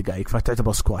اقل من 3 دقائق،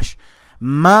 فتعتبر سكواش.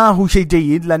 ما هو شيء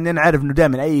جيد، لان نعرف انه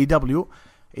دائما AEW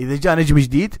اذا جاء نجم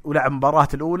جديد ولعب مباراه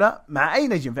الاولى مع اي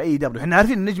نجم في AEW، احنا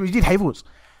عارفين النجم الجديد حيفوز.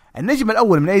 النجم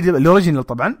الاول من AEW الاوريجينال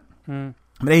طبعا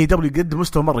من AEW يقدم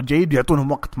مستوى مره جيد،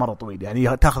 ويعطونهم وقت مره طويل.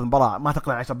 يعني تاخذ مباراه ما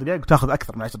تقل عن 10 دقائق وتاخذ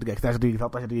اكثر من 10 دقائق، 12 دقيقه،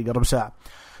 13 دقيقه، ربع ساعه.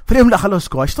 فاليوم لا خلوه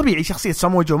سكواش طبيعي. شخصيه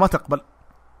سامو جو ما تقبل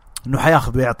انه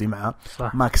حياخذ ويعطي مع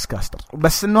ماكس كاستر،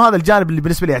 بس انه هذا الجانب اللي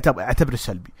بالنسبه لي اعتبره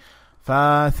سلبي.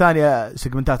 فثانيه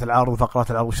سيجمنتات العرض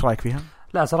وفقرات العرض وش رايك فيها؟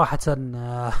 لا صراحه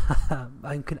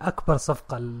يمكن اكبر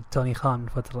صفقه لتوني خان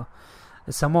الفتره.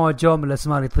 سامو جو من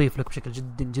الاسماء اللي تضيف لك بشكل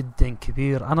جدا جدا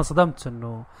كبير. انا صدمت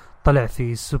انه طلع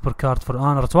في سوبر كارد فور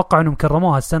اونر. اتوقع انهم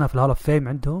كرموها السنه في الهول اوف فيم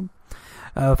عندهم،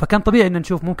 فكان طبيعي ان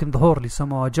نشوف ممكن ظهور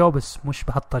لسامو جو، بس مش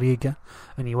بهالطريقه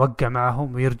ان يوقع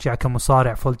معهم ويرجع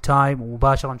كمصارع فول تايم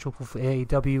ومباشره نشوفه في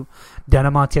AEW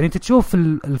داينامايت. يعني انت تشوف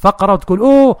الفقره وتقول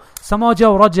اوه سامو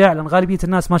جو رجع، لان غالبيه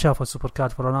الناس ما شافوا السوبر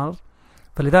كارد فور اونر.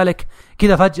 فلذلك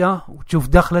كذا فجاه وتشوف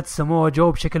دخلت سامو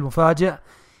جو بشكل مفاجئ.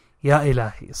 يا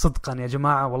إلهي صدقا يا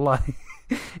جماعة والله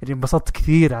يعني انبسطت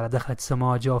كثير على دخلة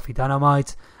سامو جو في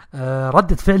داينامايت.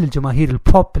 ردة فعل الجماهير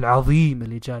البوب العظيم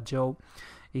اللي جاء جو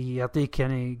يعطيك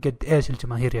يعني قد ايش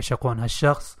الجماهير يعشقون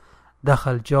هالشخص.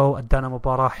 دخل جو ادانا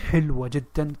مباراة حلوة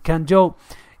جدا. كان جو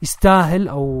يستاهل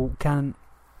او كان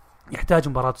يحتاج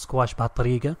مباراة سكواش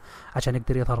بهالطريقة عشان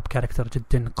يقدر يظهر بكاركتر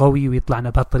جدا قوي ويطلعنا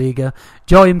بهالطريقة.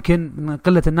 جو يمكن من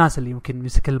قلة الناس اللي يمكن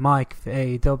يمسك المايك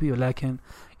في AEW، ولكن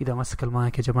إذا مسك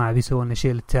المايك يا جماعة بيسوون لنا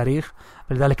شيء للتاريخ.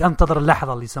 فلذلك أنتظر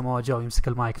اللحظة اللي سموها جو يمسك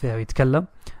المايك فيها ويتكلم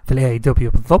في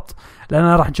AEW بالضبط،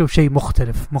 لأننا راح نشوف شيء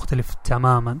مختلف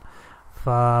تماما.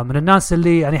 فمن الناس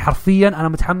اللي يعني حرفيا أنا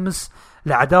متحمس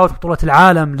لعداوة بطولة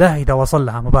العالم له إذا وصل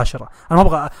لها مباشرة. أنا ما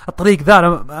أبغى الطريق ذا،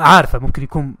 أنا عارفة ممكن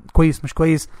يكون كويس مش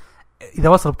كويس. إذا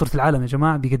وصل بطولة العالم يا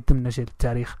جماعة بيقدم لنا شيء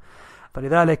للتاريخ.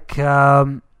 فلذلك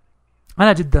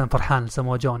أنا جدا فرحان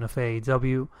لسمو جونا في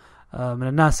AEW. من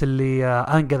الناس اللي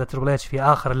انقذ تريبل اتش في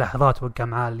اخر اللحظات، وقع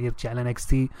معاه اللي يرجع على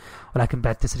NXT، ولكن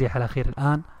بعد التسريح الاخير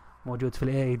الان موجود في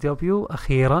الاي دبليو.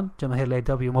 اخيرا جماهير الاي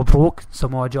دبليو مبروك،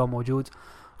 سمو جو موجود،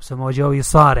 وسمو جو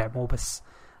يصارع مو بس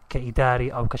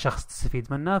كإداري او كشخص تستفيد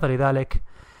منه، فلذلك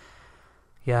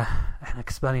يا احنا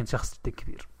كسبانين شخص جدا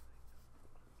كبير.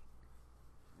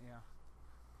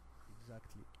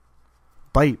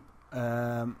 طيب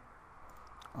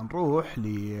نروح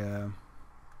للفقرة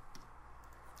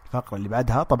اللي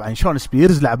بعدها. طبعا شون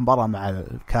سبيرز لعب مباراة مع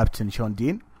الكابتن شون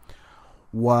دين،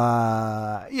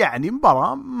 ويعني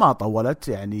مباراة ما طولت.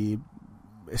 يعني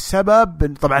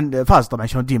السبب طبعا فاز طبعا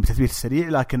شون دين بتثبيت السريع،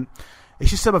 لكن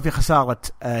ايش السبب في خسارة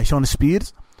شون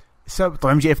سبيرز؟ السبب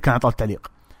طبعا MJF كان عطى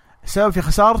التعليق. السبب في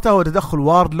خسارته هو تدخل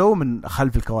واردلو من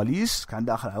خلف الكواليس، كان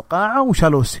داخل على القاعة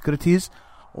وشالوا السكرتيز،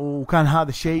 وكان هذا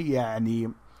الشيء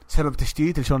يعني سبب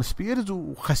تشتيت لشون سبيرز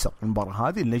وخسر المباراة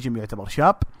هذه. النجم يعتبر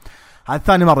شاب، هذا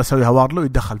ثاني مرة يسويها واردلو،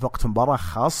 يتدخل في وقت مباراة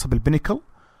خاص بالبينيكل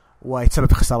ويتسبب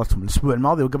في خسارتهم الأسبوع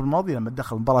الماضي وقبل الماضي لما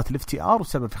تدخل مباراة الFTR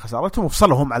وسبب في خسارتهم،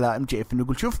 وفصلهم على MJF إنه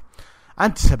يقول شوف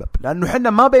أنت السبب، لأنه حنا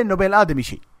ما بيننا وبين الآدمي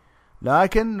شيء،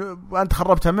 لكن أنت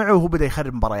خربتها معه وهو بدأ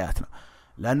يخرب مبارياتنا.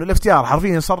 لأنه الFTR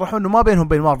حرفيا صرحوا إنه ما بينهم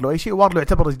بين واردلو أي شيء، واردلو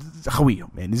يعتبر خويهم،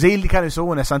 يعني زي اللي كانوا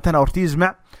يسوونه سانتانا أورتيز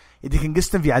مع إيدي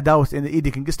كينغستون في عداوة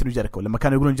إيدي كينغستون وجيريكو، لما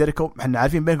كانوا يقولون جيريكو احنا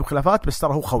عارفين بينكم خلافات بس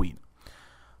ترى هو خوين.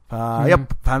 فيب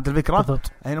فهمت الفكرة؟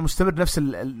 هنا مستمر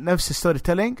نفس الستوري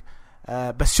تيلينج.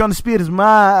 بس شون سبيرز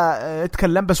ما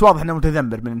اتكلم، بس واضح انه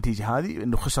متذمر من النتيجة هذه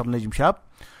انه خسر نجم شاب.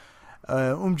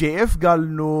 MJF قال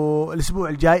انه الاسبوع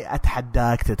الجاي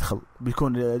اتحداك تدخل،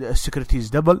 بيكون السكرتيز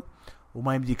دبل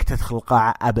وما يمديك تدخل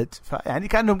القاعة ابد. فيعني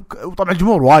كانهم، وطبعا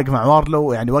الجمهور واقف مع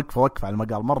واردلو يعني وقف على ما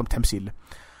قال، مرة متحمسين له.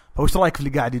 فوش رايك في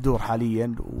اللي قاعد يدور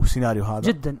حاليا والسيناريو هذا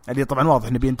جدا اللي طبعا واضح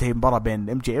انه بينتهي مباراة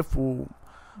بين MJF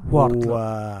واردلو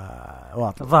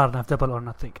ظهرنا في دبل اور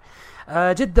نوثينج.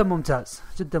 جدا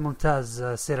ممتاز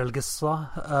سير القصة.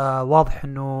 واضح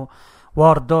انه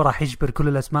واردلو راح يجبر كل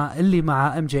الاسماء اللي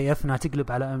مع MJF انها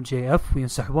تقلب على MJF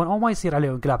وينسحبون، او ما يصير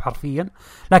عليهم انقلاب حرفيا،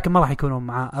 لكن ما راح يكونوا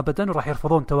معه ابدا، وراح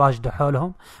يرفضون تواجده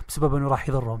حولهم بسبب انه راح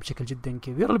يضرهم بشكل جدا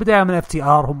كبير. البداية من FTR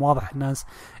هم واضح الناس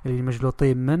اللي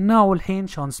مجلوطين منه، والحين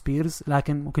شون سبيرز،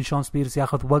 لكن ممكن شون سبيرز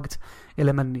ياخذ وقت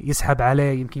الى من يسحب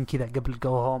عليه، يمكن كذا قبل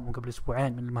جو هوم وقبل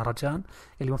اسبوعين من المهرجان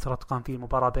اللي مفترض تقام فيه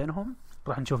المباراة بينهم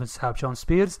راح نشوف انسحاب شون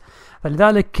سبيرز.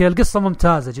 فلذلك القصة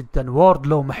ممتازة جدا.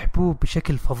 واردلو محبوب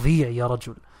بشكل فظيع يا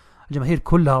رجل، الجماهير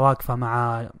كلها واقفة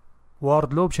مع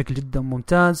واردلو بشكل جدا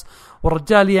ممتاز،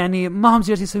 والرجال يعني ما هم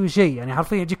جالس يسوي شيء، يعني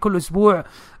حرفيا يجي كل اسبوع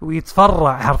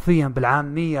ويتفرع حرفيا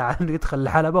بالعامية عن يدخل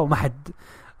الحلبة وما حد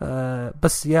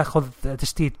بس ياخذ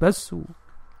تشتيت بس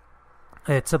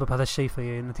تسبب هذا الشيء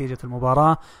في نتيجة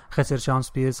المباراة. خسر شون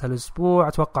سبيرز هالاسبوع،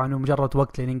 اتوقع انه مجرد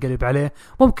وقت لين ينقلب عليه.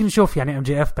 ممكن نشوف يعني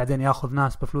MJF بعدين ياخذ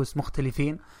ناس بفلوس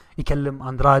مختلفين، يكلم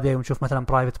اندرادي ونشوف مثلا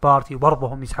برايفت بارتي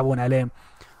وبرضه هم يسحبون عليه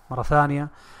مرة ثانية.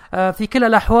 في كل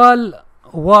الاحوال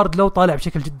واردلو طالع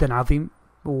بشكل جدا عظيم،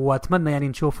 واتمنى يعني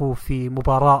نشوفه في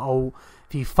مباراة او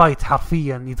في فايت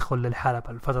حرفيا يدخل للحلبة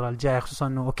الفترة الجاية، خصوصا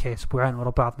انه اوكي اسبوعين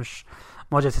ورا بعض مش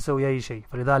جالس يسوي اي شيء.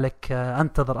 فلذلك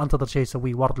انتظر شيء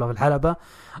يسويه واردلو في الحلبة،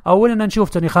 او اننا نشوف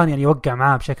توني خان يعني يوقع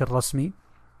معاه بشكل رسمي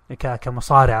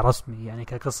كمصارع رسمي، يعني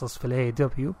كقصص في الاي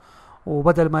دبليو،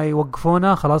 وبدل ما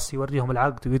يوقفونه خلاص يوريهم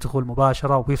العقد ويدخل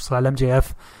مباشرة ويفصل على MJF.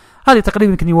 هذه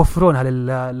تقريبا يمكن يوفرونها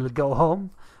للجو هوم.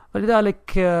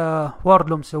 ولذلك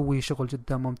واردلو مسوي شغل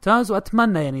جدا ممتاز،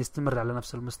 واتمنى يعني يستمر على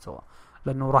نفس المستوى،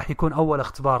 لانه راح يكون اول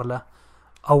اختبار له،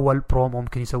 اول برومو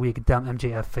ممكن يسويه قدام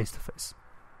MJF فيس تو فيس.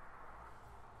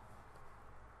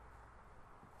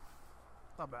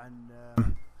 طبعا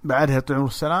بعدها طلعوا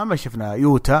السلامة شفنا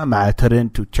يوتا مع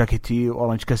ترنت وتشاكيتي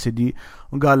وأورنج كاسدي،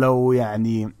 وقالوا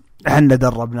يعني احنا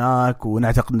دربناك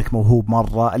ونعتقد انك موهوب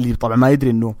مرة. اللي طبعا ما يدري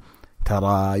انه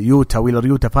ترى يوتا ويلر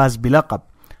يوتا فاز بلقب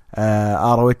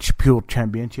ROH Pure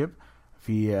Championship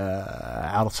في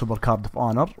عرض سوبر كارد اوف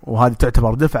اونر، وهذه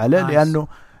تعتبر دفعة له لانه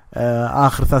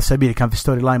اخر 3 أسابيع كان في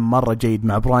ستوري لاين مرة جيد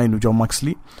مع براين وجون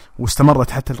ماكسلي،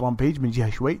 واستمرت حتى الرامبيج من جهة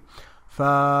شوي. ف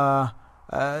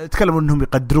تكلموا انهم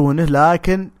يقدرونه،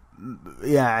 لكن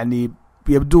يعني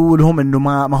يبدو لهم انه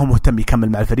ما هو مهتم يكمل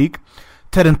مع الفريق.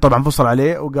 ترنت طبعا فصل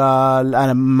عليه وقال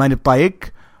انا ماني بطايق،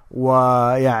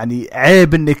 ويعني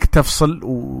عيب انك تفصل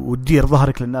وتدير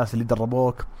ظهرك للناس اللي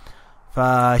دربوك.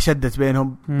 فشدت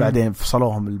بينهم بعدين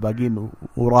فصلوهم الباقين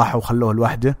وراحوا وخلوه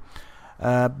لوحده.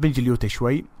 بنجي اليوتا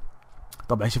شوي.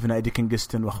 طبعا شفنا ايدي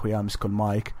كينغستون واخوياه مسكوا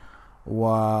المايك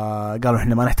وقالوا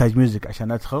احنا ما نحتاج ميوزك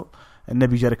عشان ندخل،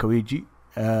 النبي جيريكو يجي.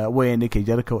 وينك يا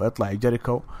جيريكو؟ اطلع يا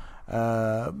جيريكو.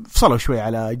 فصلوا شوي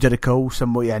على جيريكو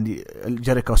وسموا يعني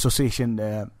الجيريكو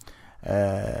اسوسيشن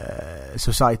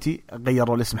سوسايتي،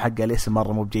 غيروا الاسم حقه الاسم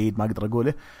مرة مو بجيد ما أقدر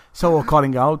أقوله. سووا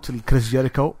كولينج أوت لكريس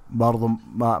جيريكو برضو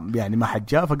ما حد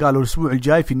جاء، فقالوا الأسبوع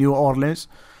الجاي في نيو أورلينز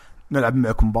نلعب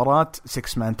معكم مباراة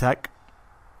 6 مان تاك،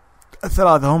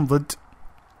 الثلاثة هم ضد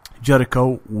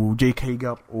جيريكو وجيك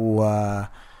هيجر و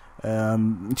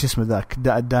ايش اسمه ذاك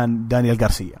دانيال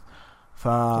غارسيا.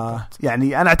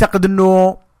 يعني انا اعتقد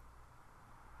انه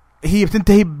هي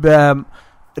بتنتهي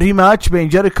بريماتش بين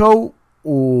جيريكو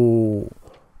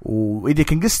وايدي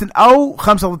كينغستون او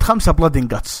 5-5 بلاد اند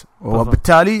جاتس،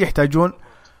 وبالتالي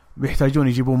بيحتاجون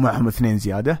يجيبون معهم 2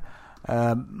 زياده.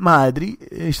 ما ادري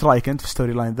ايش رايك انت في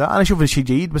ستوري لاين ذا؟ انا اشوف الشيء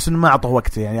جيد بس انه ما اعطوه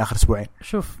وقته يعني اخر اسبوعين.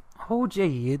 شوف هو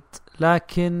جيد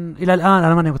لكن الى الان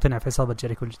انا ماني مقتنع في اصابه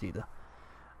جيريكو الجديده.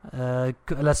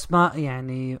 الاسماء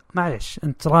يعني معلش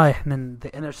انت رايح من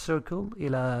ذا انر سيركل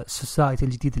الى سوسايتي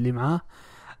الجديد اللي معاه،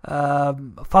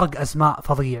 فرق اسماء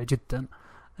فظيع جدا.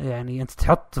 يعني انت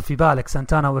تحط في بالك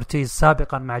سانتانا وورتيز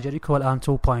سابقا مع جيريكو والان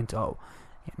 2.0،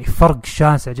 يعني فرق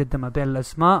شاسع جدا ما بين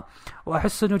الاسماء.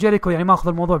 واحس انه جيريكو يعني ماخذ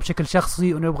الموضوع بشكل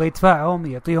شخصي، انه يبغى يدفعهم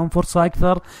يعطيهم فرصه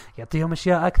اكثر يعطيهم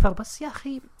اشياء اكثر. بس يا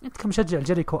اخي انت كمشجع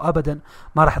جيريكو ابدا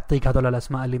ما راح تطيق هذول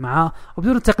الاسماء اللي معاه،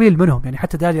 وبدون التقليل منهم يعني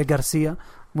حتى داليا غارسيا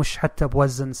مش حتى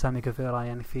بوزن سامي كافيرا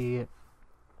يعني في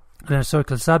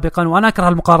السيركل سابقا. وانا اكره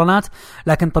المقارنات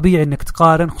لكن طبيعي انك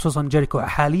تقارن، خصوصا جيريكو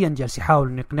حاليا جالس يحاول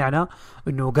انه يقنعنا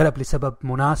انه قلب لسبب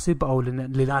مناسب او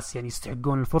لناس يعني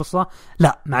يستحقون الفرصه.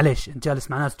 لا معليش انت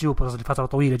جالس مع ناس جوبرز لفتره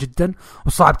طويله جدا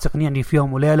وصعب تقنعني في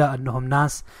يوم وليله انهم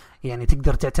ناس يعني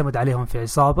تقدر تعتمد عليهم في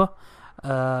عصابه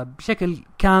بشكل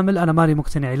كامل. انا ماني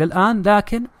مقتنع الى الان،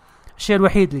 لكن الشيء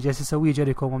الوحيد اللي جالس يسويه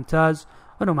جيريكو ممتاز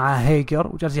انه معاه هيجر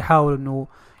وجالس يحاول انه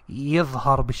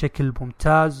يظهر بشكل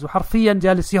ممتاز، وحرفيا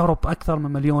جالس يهرب أكثر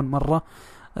من 1,000,000 مرة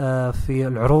في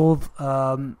العروض.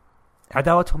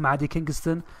 عداوتهم مع إيدي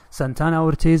كينغستون سانتانا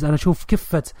أورتيز، أنا أشوف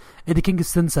كفة إيدي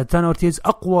كينغستون سانتانا أورتيز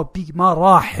أقوى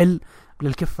بمراحل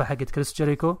للكفة حقت كريس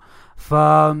جيريكو.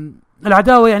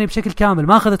 فالعداوة يعني بشكل كامل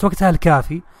ما أخذت وقتها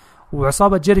الكافي،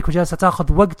 وعصابة جيريكو جالسة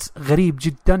تأخذ وقت غريب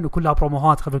جدا وكلها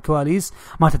بروموهات خلف الكواليس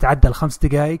ما تتعدى 5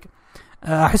 دقائق.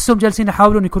 أحسهم جالسين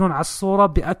يحاولون يكونون على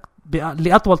الصورة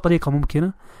لأطول طريقة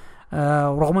ممكنة،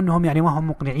 رغم أنهم يعني ما هم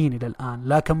مقنعين إلى الآن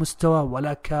لا كمستوى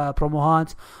ولا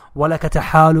كبروموهات ولا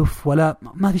كتحالف، ولا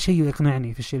ما في شيء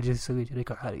يقنعني في الشيء اللي يسويه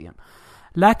جيريكو حاليا.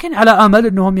 لكن على أمل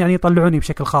أنهم يعني يطلعوني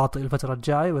بشكل خاطئ الفترة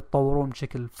الجاية ويتطورون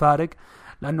بشكل فارق،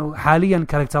 لأنه حاليا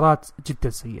كاركترات جدا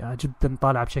سيئة جدا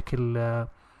طالعة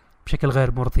بشكل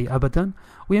غير مرضي أبدا.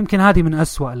 ويمكن هذه من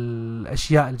أسوأ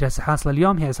الأشياء اللي جالسة حاصلة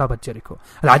اليوم هي إصابة جيريكو.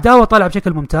 العداوة طالعة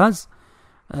بشكل ممتاز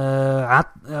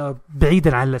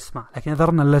بعيدا عن الأسماء، لكن إذا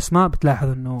رنا الأسماء بتلاحظ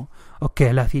أنه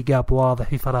أوكي لا في جاب واضح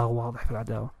في فراغ واضح في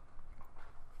العداوة.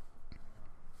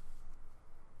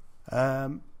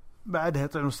 بعدها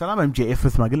يطلعون السلامة MJF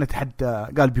مثل ما قلنا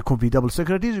قال بيكون في دبل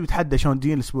سيكريتيز ويتحدى شون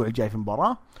دين الأسبوع الجاي في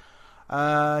المباراة.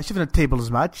 شفنا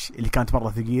التيبلز ماتش اللي كانت مرة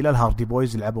ثقيلة، الهاردي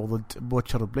بويز لعبوا ضد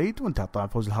بوتشر بليد وانتهى طبعا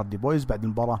فوز الهاردي بويز. بعد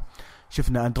المباراة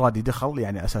شفنا أندرادي دخل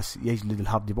يعني أساس يجلد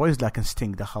الهاردي بويز، لكن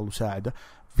ستينج دخل وساعده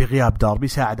في غياب داربي،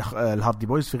 ساعد الهاردي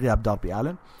بويز في غياب داربي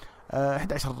آلن.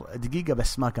 11 دقيقة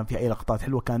بس ما كان في أي لقطات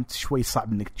حلوة، كانت شوي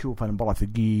صعب إنك تشوف المباراة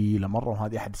ثقيلة مرة،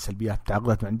 وهذه أحد السلبيات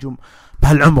تعاقدات مع نجوم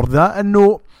بهالعمر ذا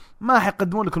أنه ما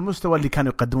حيقدمون لك المستوى اللي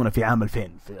كانوا يقدمونه في عام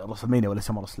 2000 في رسلمانيا ولا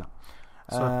سمر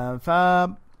اسلام.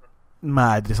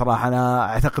 ما أدري صراحة، أنا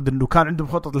أعتقد إنه كان عندهم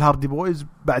خطة الهاردي بويز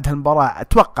بعد هالمباراة.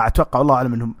 أتوقع والله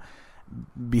أعلم إنهم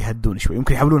بيهدون شوي،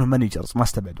 يمكن يحولونهم مانيجرز، ما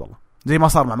استبعد والله زي ما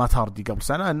صار مع مات هاردي قبل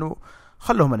سنة إنه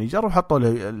خلوه مانيجر وحطوا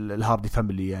له الهاردي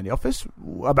فاميلي يعني أوفيس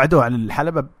وأبعدوه عن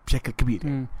الحلبة بشكل كبير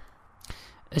يعني.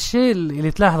 الشيء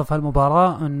اللي تلاحظه في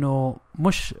هالمباراة إنه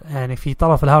مش يعني في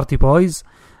طرف الهاردي بويز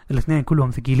الاثنين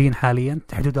كلهم ثقيلين حاليا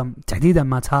تحديدا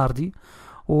مات هاردي،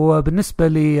 وبالنسبة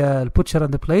للبوتشر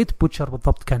اند بليت بوتشر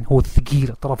بالضبط كان هو الثقيل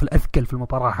الطرف الأثقل في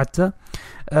المباراة. حتى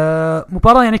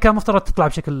مباراة يعني كان مفترض تطلع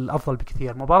بشكل أفضل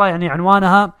بكثير، مباراة يعني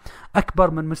عنوانها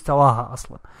أكبر من مستواها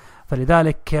أصلا،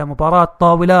 فلذلك مباراة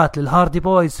طاولات للهاردي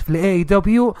بويز في الاي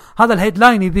دبليو هذا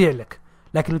الهيدلاين يبيع لك،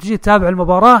 لكن لو تجي تتابع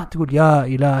المباراة تقول يا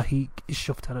إلهي إيش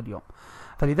شفت أنا اليوم.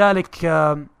 فلذلك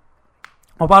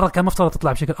مباراة كان مفترض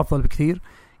تطلع بشكل أفضل بكثير،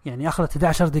 يعني أخذت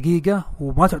 11 دقيقة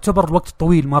وما تعتبر الوقت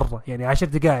طويل مرة، يعني 10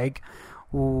 دقائق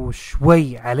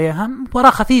وشوي عليها مباراة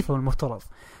خفيفة من المفترض،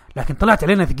 لكن طلعت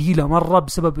علينا ثقيلة مرة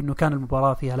بسبب إنه كان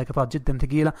المباراة فيها لقطات جدا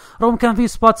ثقيلة، رغم كان في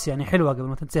سبوتس يعني حلوة قبل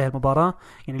ما تنتهي المباراة.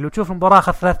 يعني لو تشوف المباراة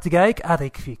أخذ 3 دقائق هذا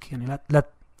يكفيك، يعني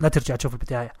لا ترجع تشوف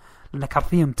البداية لأنك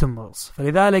حرفيا تمرص.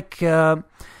 فلذلك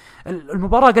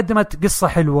المباراة قدمت قصة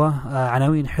حلوة،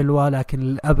 عناوين حلوة،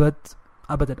 لكن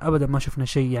أبدا ما شفنا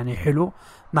شيء يعني حلو.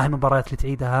 ما هي المباريات اللي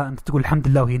تعيدها أنت تقول الحمد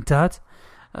لله وهي انتهت.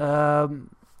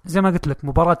 زي ما قلت لك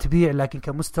مباراة تبيع، لكن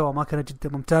كمستوى ما كانت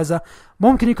جدا ممتازة.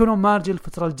 ممكن يكونون مارجل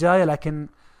الفترة الجاية، لكن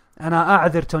أنا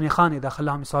أعذر توني خان إذا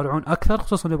خلاهم يصارعون أكثر،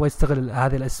 خصوصا يبغى يستغل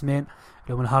هذه الاسمين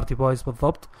اللي هم الهاردي بويز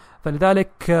بالضبط.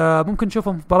 فلذلك ممكن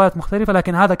نشوفهم في مباريات مختلفة،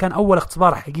 لكن هذا كان أول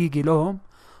اختبار حقيقي لهم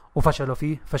وفشلوا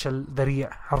فيه فشل ذريع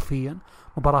حرفيا.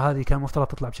 المباراة هذه كان مفترض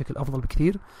تطلع بشكل أفضل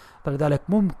بكثير، فلذلك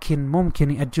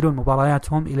ممكن يأجلون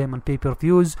مبارياتهم إلى من بيبر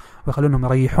فيوز ويخلونهم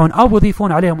يريحون أو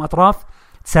يضيفون عليهم أطراف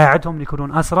تساعدهم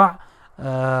يكونون أسرع.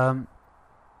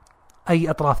 أي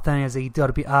أطراف ثانية زي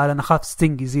ديربي أنا أخاف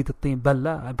ستينج يزيد الطين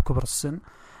بلة بكبر السن،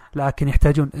 لكن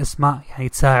يحتاجون اسماء يعني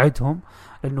تساعدهم،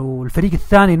 لأنه الفريق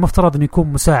الثاني المفترض أنه يكون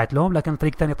مساعد لهم، لكن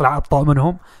الفريق الثاني طلع أبطأ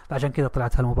منهم، فعشان كذا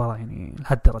طلعت هالمباراة يعني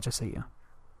لهالدرجة سيئة.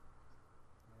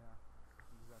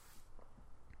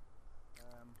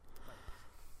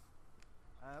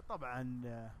 طبعا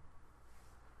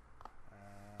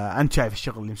أنت شايف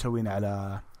الشغل اللي مسوينه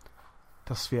على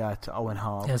تصفيات أو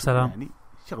انهار، يا سلام، يعني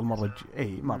شغل مرة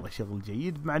مرة شغل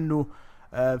جيد، مع أنه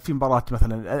في مباراة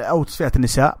مثلا أو تصفيات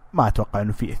النساء ما أتوقع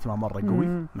أنه في اهتمام مرة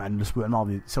قوي، مع أنه الأسبوع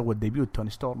الماضي سوى الديبيوت توني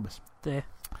ستورم، بس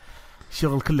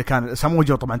الشغل كله كان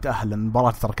ساموجو طبعا تأهل لأن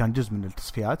المباراة ترى كان جزء من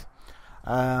التصفيات.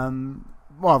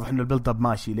 واضح أنه البيلد اب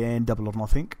ماشي لين دبل اور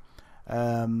نوثينج.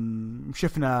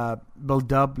 شفنا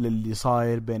بيلد اب للي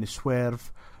صاير بين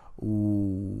سويرف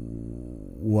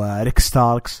وريك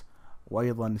ستاركس،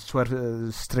 وايضا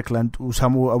ستريكلاند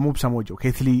مو بساموجو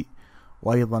كيثلي،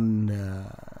 وايضا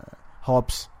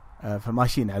هوبس،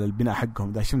 فماشيين على البناء حقهم.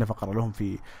 اذا شفنا فقره لهم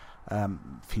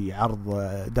في عرض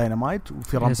داينامايت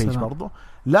وفي رامبيج برضو،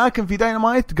 لكن في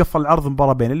داينامايت قفل العرض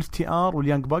مباراه بين الاف تي ار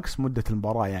واليانج باكس، مده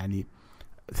المباراه يعني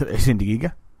 20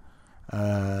 دقيقه،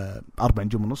 4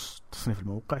 نجوم ونص تصنيف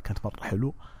الموقع، كانت مره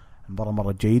حلو، المباراة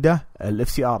مرة جيدة. الاف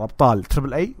سي ار ابطال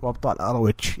تريبل اي وابطال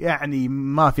اروتش، يعني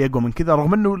ما في اقوى من كذا،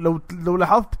 رغم انه لو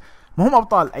لاحظت ما هم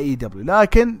ابطال اي دبليو،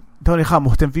 لكن توني خان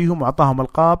مهتم فيهم واعطاهم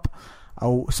القاب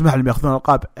او سمح لهم ياخذون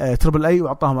القاب تريبل اي،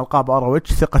 واعطاهم القاب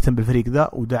اروتش ثقة بالفريق ذا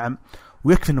ودعم،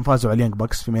 ويكفي انهم فازوا على اليانج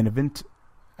باكس في مين ايفنت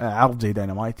عرض زي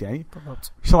داينامايت. يعني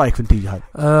ايش رايك في النتيجة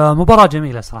هذه؟ مباراة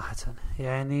جميلة صراحة،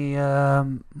 يعني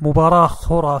مباراة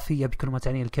خرافية بكل ما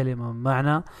تعني الكلمة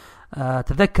معنى.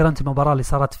 تذكر أنت المباراة اللي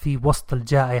صارت في وسط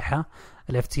الجائحة،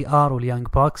 الاف تي ار واليانج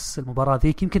باكس، المباراة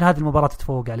ذيك يمكن هذه المباراة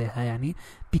تتفوق عليها يعني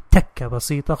بتكة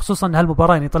بسيطة، خصوصا أن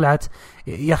هالمباراة يعني طلعت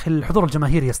يا أخي الحضور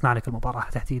الجماهيري يصنع لك المباراة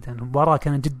تحديدا. المباراة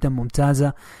كانت جدا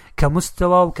ممتازة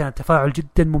كمستوى، وكان التفاعل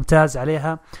جدا ممتاز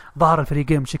عليها، ظهر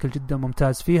الفريقين بشكل جدا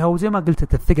ممتاز فيها، وزي ما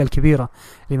قلت الثقة الكبيرة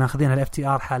اللي ماخذينها الاف تي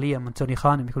ار حاليا من توني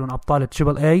خان يكونون أبطال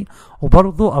التريبل اي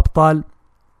وبرضو أبطال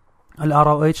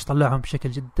الار او اتش، طلعهم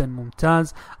بشكل جدا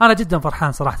ممتاز. انا جدا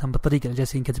فرحان صراحه بالطريقه اللي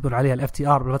جالسين يكتبون عليها الاف تي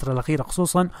ار بالفتره الاخيره،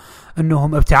 خصوصا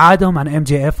انهم ابتعادهم عن ام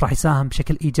جي اف راح يساهم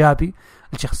بشكل ايجابي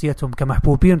لشخصيتهم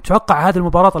كمحبوبين. اتوقع هذه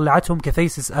المباراه طلعتهم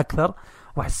كفيسس اكثر،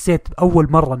 وحسيت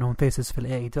اول مره انهم فيسس في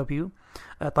الاي اي دبليو،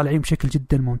 طالعين بشكل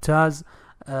جدا ممتاز.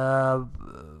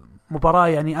 مباراه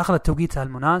يعني اخذت توقيتها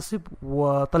المناسب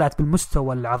وطلعت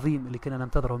بالمستوى العظيم اللي كنا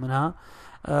ننتظره منها.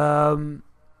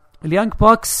 اليانج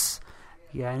باكس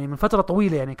يعني من فترة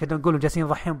طويلة يعني كنا نقول جالسين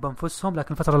يضحين بأنفسهم،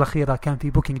 لكن الفترة الأخيرة كان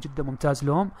في بوكينج جدا ممتاز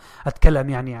لهم. أتكلم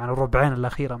يعني عن الربعين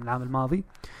الأخيرة من العام الماضي،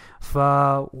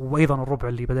 وأيضا الربع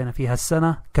اللي بدينا فيها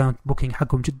السنة كانت بوكينج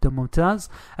حقهم جدا ممتاز.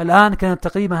 الآن كانت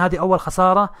تقريبا هذه أول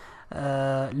خسارة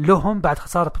لهم بعد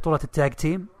خسارة بطولة التاج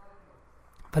تيم،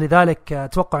 فلذلك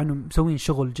أتوقع أنهم مسوين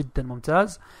شغل جدا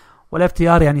ممتاز، والاف تي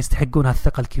ار يعني يستحقون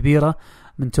هالثقة الكبيرة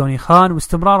من توني خان،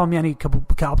 واستمرارهم يعني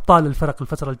كأبطال الفرق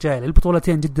الفترة الجاية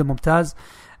للبطولتين جدا ممتاز.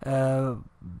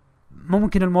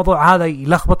 ممكن الموضوع هذا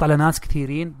يلخبط على ناس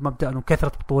كثيرين بمبدأ انه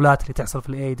كثرة بطولات اللي تحصل في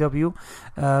الاي اي دبليو،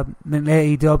 من الاي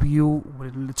اي دبليو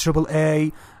والتريبل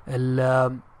اي،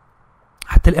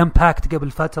 حتى الامباكت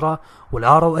قبل فترة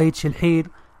والار او اتش الحين.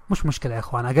 مش مشكلة يا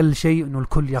اخوان، اقل شيء انه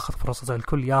الكل ياخذ فرصته،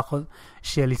 الكل ياخذ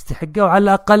الشيء اللي يستحقه، وعلى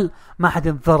الاقل ما حد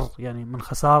ينضر يعني من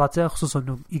خسارته، خصوصا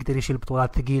انه يقدر يشيل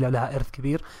بطولات ثقيلة لها ارث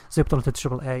كبير زي بطولة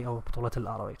التريبل اي او بطولة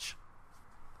الار او اتش.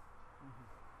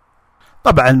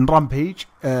 طبعا رامبيج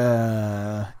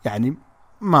يعني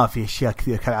ما في اشياء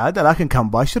كثير كالعاده، لكن كان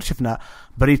مباشر. شفنا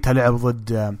بريتا لعب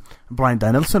ضد براين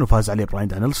دانيلسون وفاز عليه براين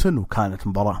دانيلسون، وكانت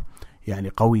مباراه يعني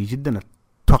قويه جدا،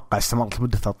 اتوقع استمرت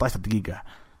لمده 13 دقيقه،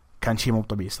 كان شيء مو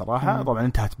طبيعي صراحه. طبعا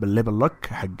انتهت بالليبل لوك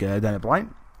حق داني براين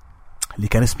اللي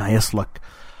كان اسمه يسلك،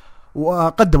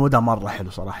 وقدموا ده مره حلو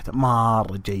صراحه،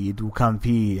 مره جيد، وكان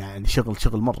فيه يعني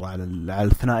شغل مره على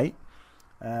الثنائي.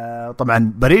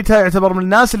 طبعا بريتا يعتبر من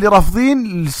الناس اللي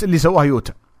رافضين اللي سواه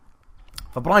يوتا،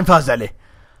 فبراين فاز عليه،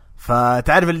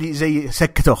 فتعرف اللي زي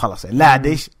سكتوا خلاص، لا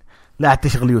عاد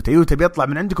تشغل يوتا بيطلع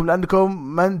من عندكم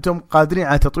لانكم ما انتم قادرين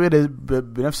على تطويره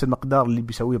بنفس المقدار اللي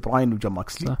بيسويه براين وجون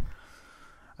ماكسلي.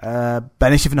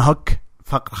 بعدين شفنا هوك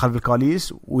فقرة خلف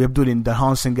الكواليس، ويبدو لي ان دان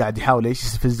هانسن قاعد يحاول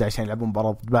يستفزه عشان يلعبون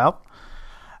مباراة ضد بعض.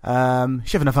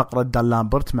 شفنا فقرة دان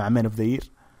لامبرت مع مان اوف ذا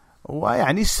يير،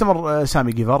 ويعني استمر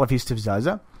سامي جيفارا في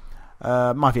استفزازه.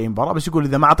 ما في اي مباراة، بس يقول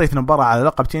اذا ما اعطيتنا مباراة على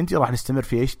لقب تنتي راح نستمر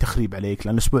في ايش تخريب عليك،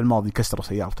 لان الاسبوع الماضي كسروا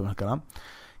سيارته من الكلام.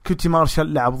 كوتي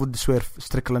مارشال لعب ضد سويرف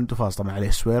ستريكلاند وفاز طبعا عليه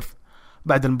سويرف.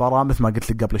 بعد المباراة مثل ما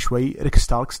قلت لك قبل شوي ريك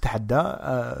ستاركس تحدى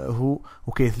هو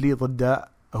وكيث لي ضده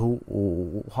هو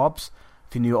وهوبس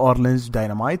في نيو أورلينز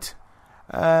داينامايت.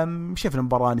 شفنا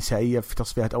مباراة نسائية في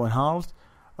تصفيات أوين هارت،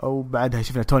 وبعدها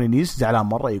شفنا توني نيس زعلان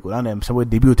مرة يقول أنا مسوي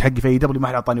الديبيوت حقي في أي دبليو ما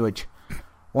حد أعطاني وجه،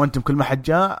 وأنتم كل ما حد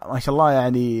جاء ما شاء الله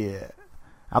يعني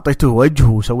أعطيتوه وجه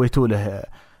وسويتوا له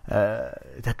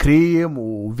تكريم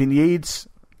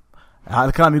وفينييدز. هذا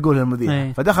الكلام يقول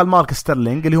المذيع. فدخل مارك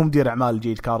ستيرلينج اللي هو مدير اعمال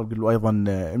جيد كارجل وايضا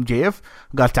ام جي اف،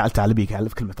 قال تعال بيك على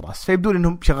كلمه راس. فيبدو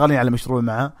انهم شغالين على مشروع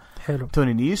مع حلو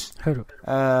توني نيس. حلو.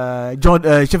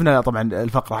 جون شفنا طبعا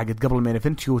الفقره حقت قبل المين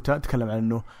ايفنت، يوتا تكلم عن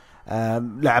انه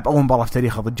لعب اول مباراه في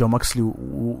تاريخه ضد جون ماكسلي،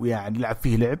 ويعني لعب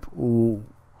فيه لعب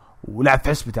ولعب في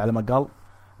حسبته على ما قال.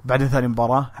 بعدين ثاني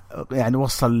مباراه يعني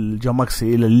وصل جون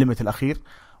ماكسلي الى الليمت الاخير،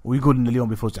 ويقول ان اليوم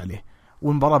بيفوز عليه.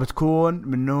 والمباراة بتكون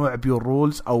من نوع بيور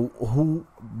رولز، أو هو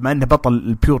ما أنه بطل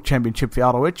البيور تشامبيونشيب في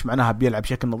ROH معناها بيلعب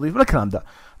بشكل نظيف ولا الكلام ده.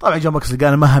 طبعا جون ماكسلي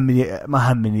قال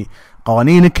ما همني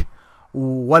قوانينك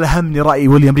ولا همني رأي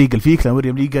ويليام ريجل فيك، لأن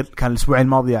ويليام ريجل كان الأسبوعين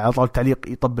الماضية على طول التعليق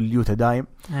يطبل اليوتا دايم.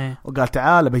 وقال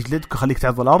تعال بجلدك وخليك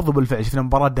تعض الأرض. وبالفعل شفنا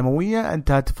مباراة دموية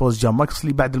انتهت فوز جون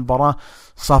ماكسلي. بعد المباراة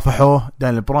صافحوه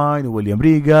دانيال براين وويليام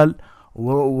ريجل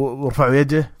ورفعوا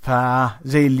يده،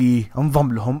 فزي اللي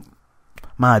انضم لهم.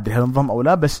 ما أدري هل انضم أو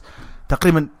لا، بس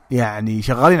تقريبا يعني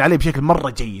شغالين عليه بشكل مرة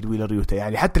جيد ويلا ريوتا.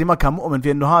 يعني حتى اللي ما كان مؤمن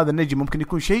في أنه هذا النجم ممكن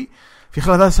يكون شيء في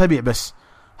خلال 3 أسابيع بس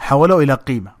حولوه إلى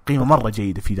قيمة مرة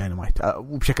جيدة في داينامايت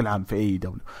وبشكل عام في أي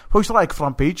دولة. فوش رأيك في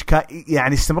رامبيج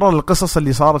يعني استمرار القصص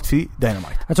اللي صارت في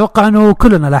داينامايت؟ أتوقع أنه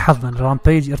كلنا لاحظنا أن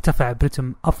رامبيج ارتفع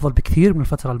برتم أفضل بكثير من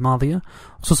الفترة الماضية،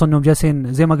 خصوصا أنهم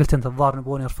جالسين زي ما قلت أنت الظاهر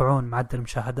نبغون يرفعون معدل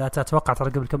المشاهدات. أتوقع ترى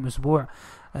قبل كم أسبوع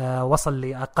وصل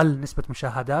لأقل نسبة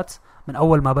مشاهدات من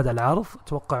أول ما بدأ العرض.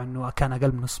 أتوقع أنه كان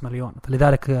أقل من 500,000،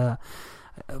 فلذلك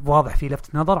واضح في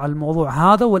لفت نظر على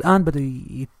الموضوع هذا. والآن بدأ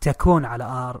يتكون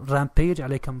على رامبيج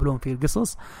على يكملون فيه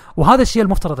القصص، وهذا الشيء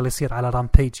المفترض اللي يصير على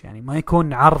رامبيج. يعني ما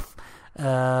يكون عرض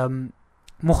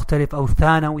مختلف أو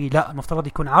ثانوي، لا المفترض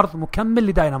يكون عرض مكمل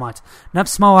لداينامايت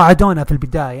نفس ما وعدونا في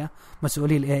البداية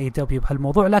مسؤولي AEW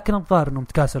بهالموضوع. لكن الظاهر انهم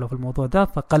تكاسلوا في الموضوع ده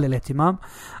فقل الاهتمام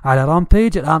على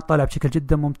رامبيج. الان طلع بشكل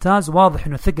جدا ممتاز، واضح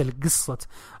انه ثقل قصة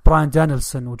براين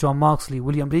دانيلسون وجون ماكسلي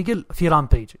وويليام ريجل في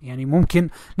رامبيج. يعني ممكن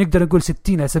نقدر نقول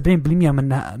 60-70%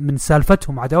 من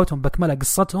سالفتهم عداوتهم بكملة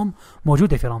قصتهم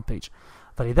موجودة في رامبيج.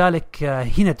 فلذلك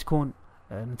هنا تكون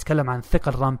نتكلم عن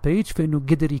ثقل رامبيج في انه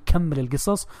قدر يكمل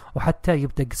القصص وحتى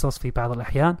يبدأ قصص في بعض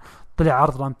الاحيان. طلع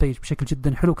عرض رامبيج بشكل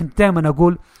جدا حلو. كنت دائما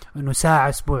اقول انه ساعة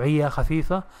اسبوعية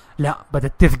خفيفة، لا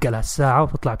بدأت تثقل هالساعة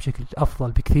وتطلع بشكل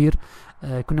افضل بكثير.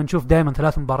 كنا نشوف دائما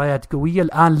 3 مباريات قوية،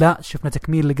 الان لا، شفنا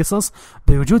تكميل لقصص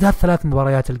بوجود هال3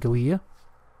 مباريات القوية.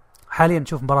 حاليا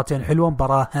نشوف مباراتين حلوة،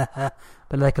 مباراة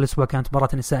بذلك الأسبوع كانت مباراة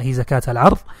النساء هي زكاة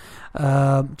العرض.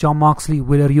 جون ماكسلي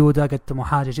ويلريودا قدموا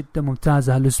حاجة جدا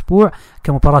ممتازة هالأسبوع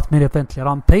كمباراة مين إيفنت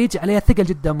لرامبيج، عليها ثقل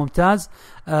جدا ممتاز.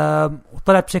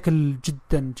 وطلعت بشكل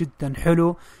جدا جدا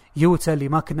حلو. يوتا اللي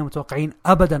ما كنا متوقعين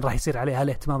أبدا راح يصير عليها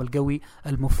الاهتمام القوي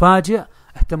المفاجئ،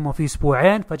 اهتموا فيه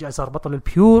أسبوعين فجأة صار بطل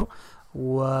البيور،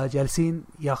 وجالسين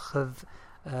ياخذ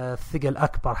ثقل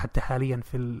أكبر حتى حاليا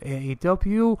في ال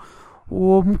AEW.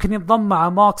 وممكن ينضم مع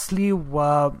ماكسلي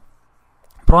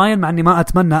وبراين، مع اني ما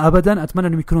اتمنى ابدا، اتمنى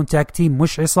انهم يكونون تاج تيم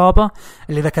مش عصابه،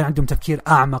 اللي اذا كان عندهم تفكير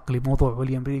اعمق لموضوع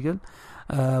ويليام ريجل.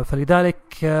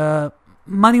 فلذلك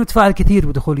ماني متفائل كثير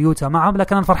بدخول يوتا معهم،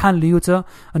 لكن انا فرحان ليوتا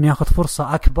انه ياخذ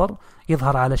فرصه اكبر،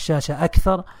 يظهر على الشاشه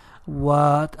اكثر.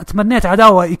 واتمنيت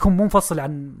عداوه يكون منفصل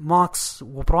عن ماكس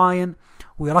وبراين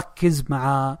ويركز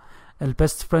مع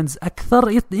البست فريندز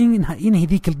أكثر، ينهي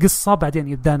ذيك القصة، بعدين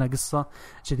يبدأنا قصة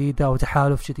جديدة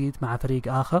وتحالف جديد مع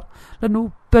فريق آخر، لأنه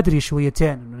بدري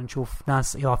شويتين إنه نشوف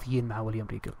ناس إضافيين مع ويليام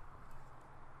ريجل.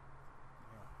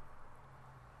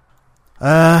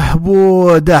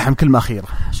 أبو داحم كلمة أخيرة.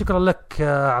 شكرا لك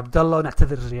عبد الله،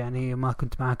 ونعتذر يعني ما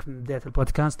كنت معك من بداية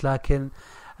البودكاست، لكن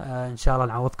ان شاء الله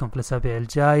نعوضكم في الاسابيع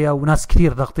الجايه. وناس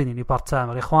كثير ضاغطيني بارت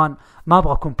تايمر، يا اخوان ما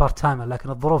ابغى اكون بارت تايمر لكن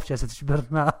الظروف جالسه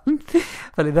تجبرنا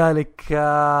فلذلك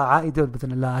عائدون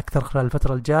باذن الله اكثر خلال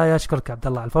الفتره الجايه. اشكرك عبد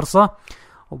الله على الفرصه،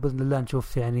 وباذن الله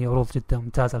نشوف يعني عروض جدا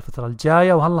ممتازه الفتره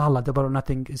الجايه. وهلا دبر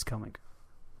nothing is coming.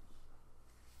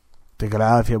 يعطيك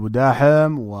العافيه ابو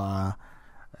داحم،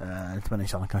 ونتمنى ان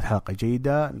شاء الله كانت حلقه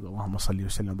جيده. اللهم صل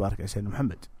وسلم وبارك على سيدنا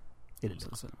محمد. الى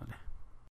اللقاء. سلام عليكم.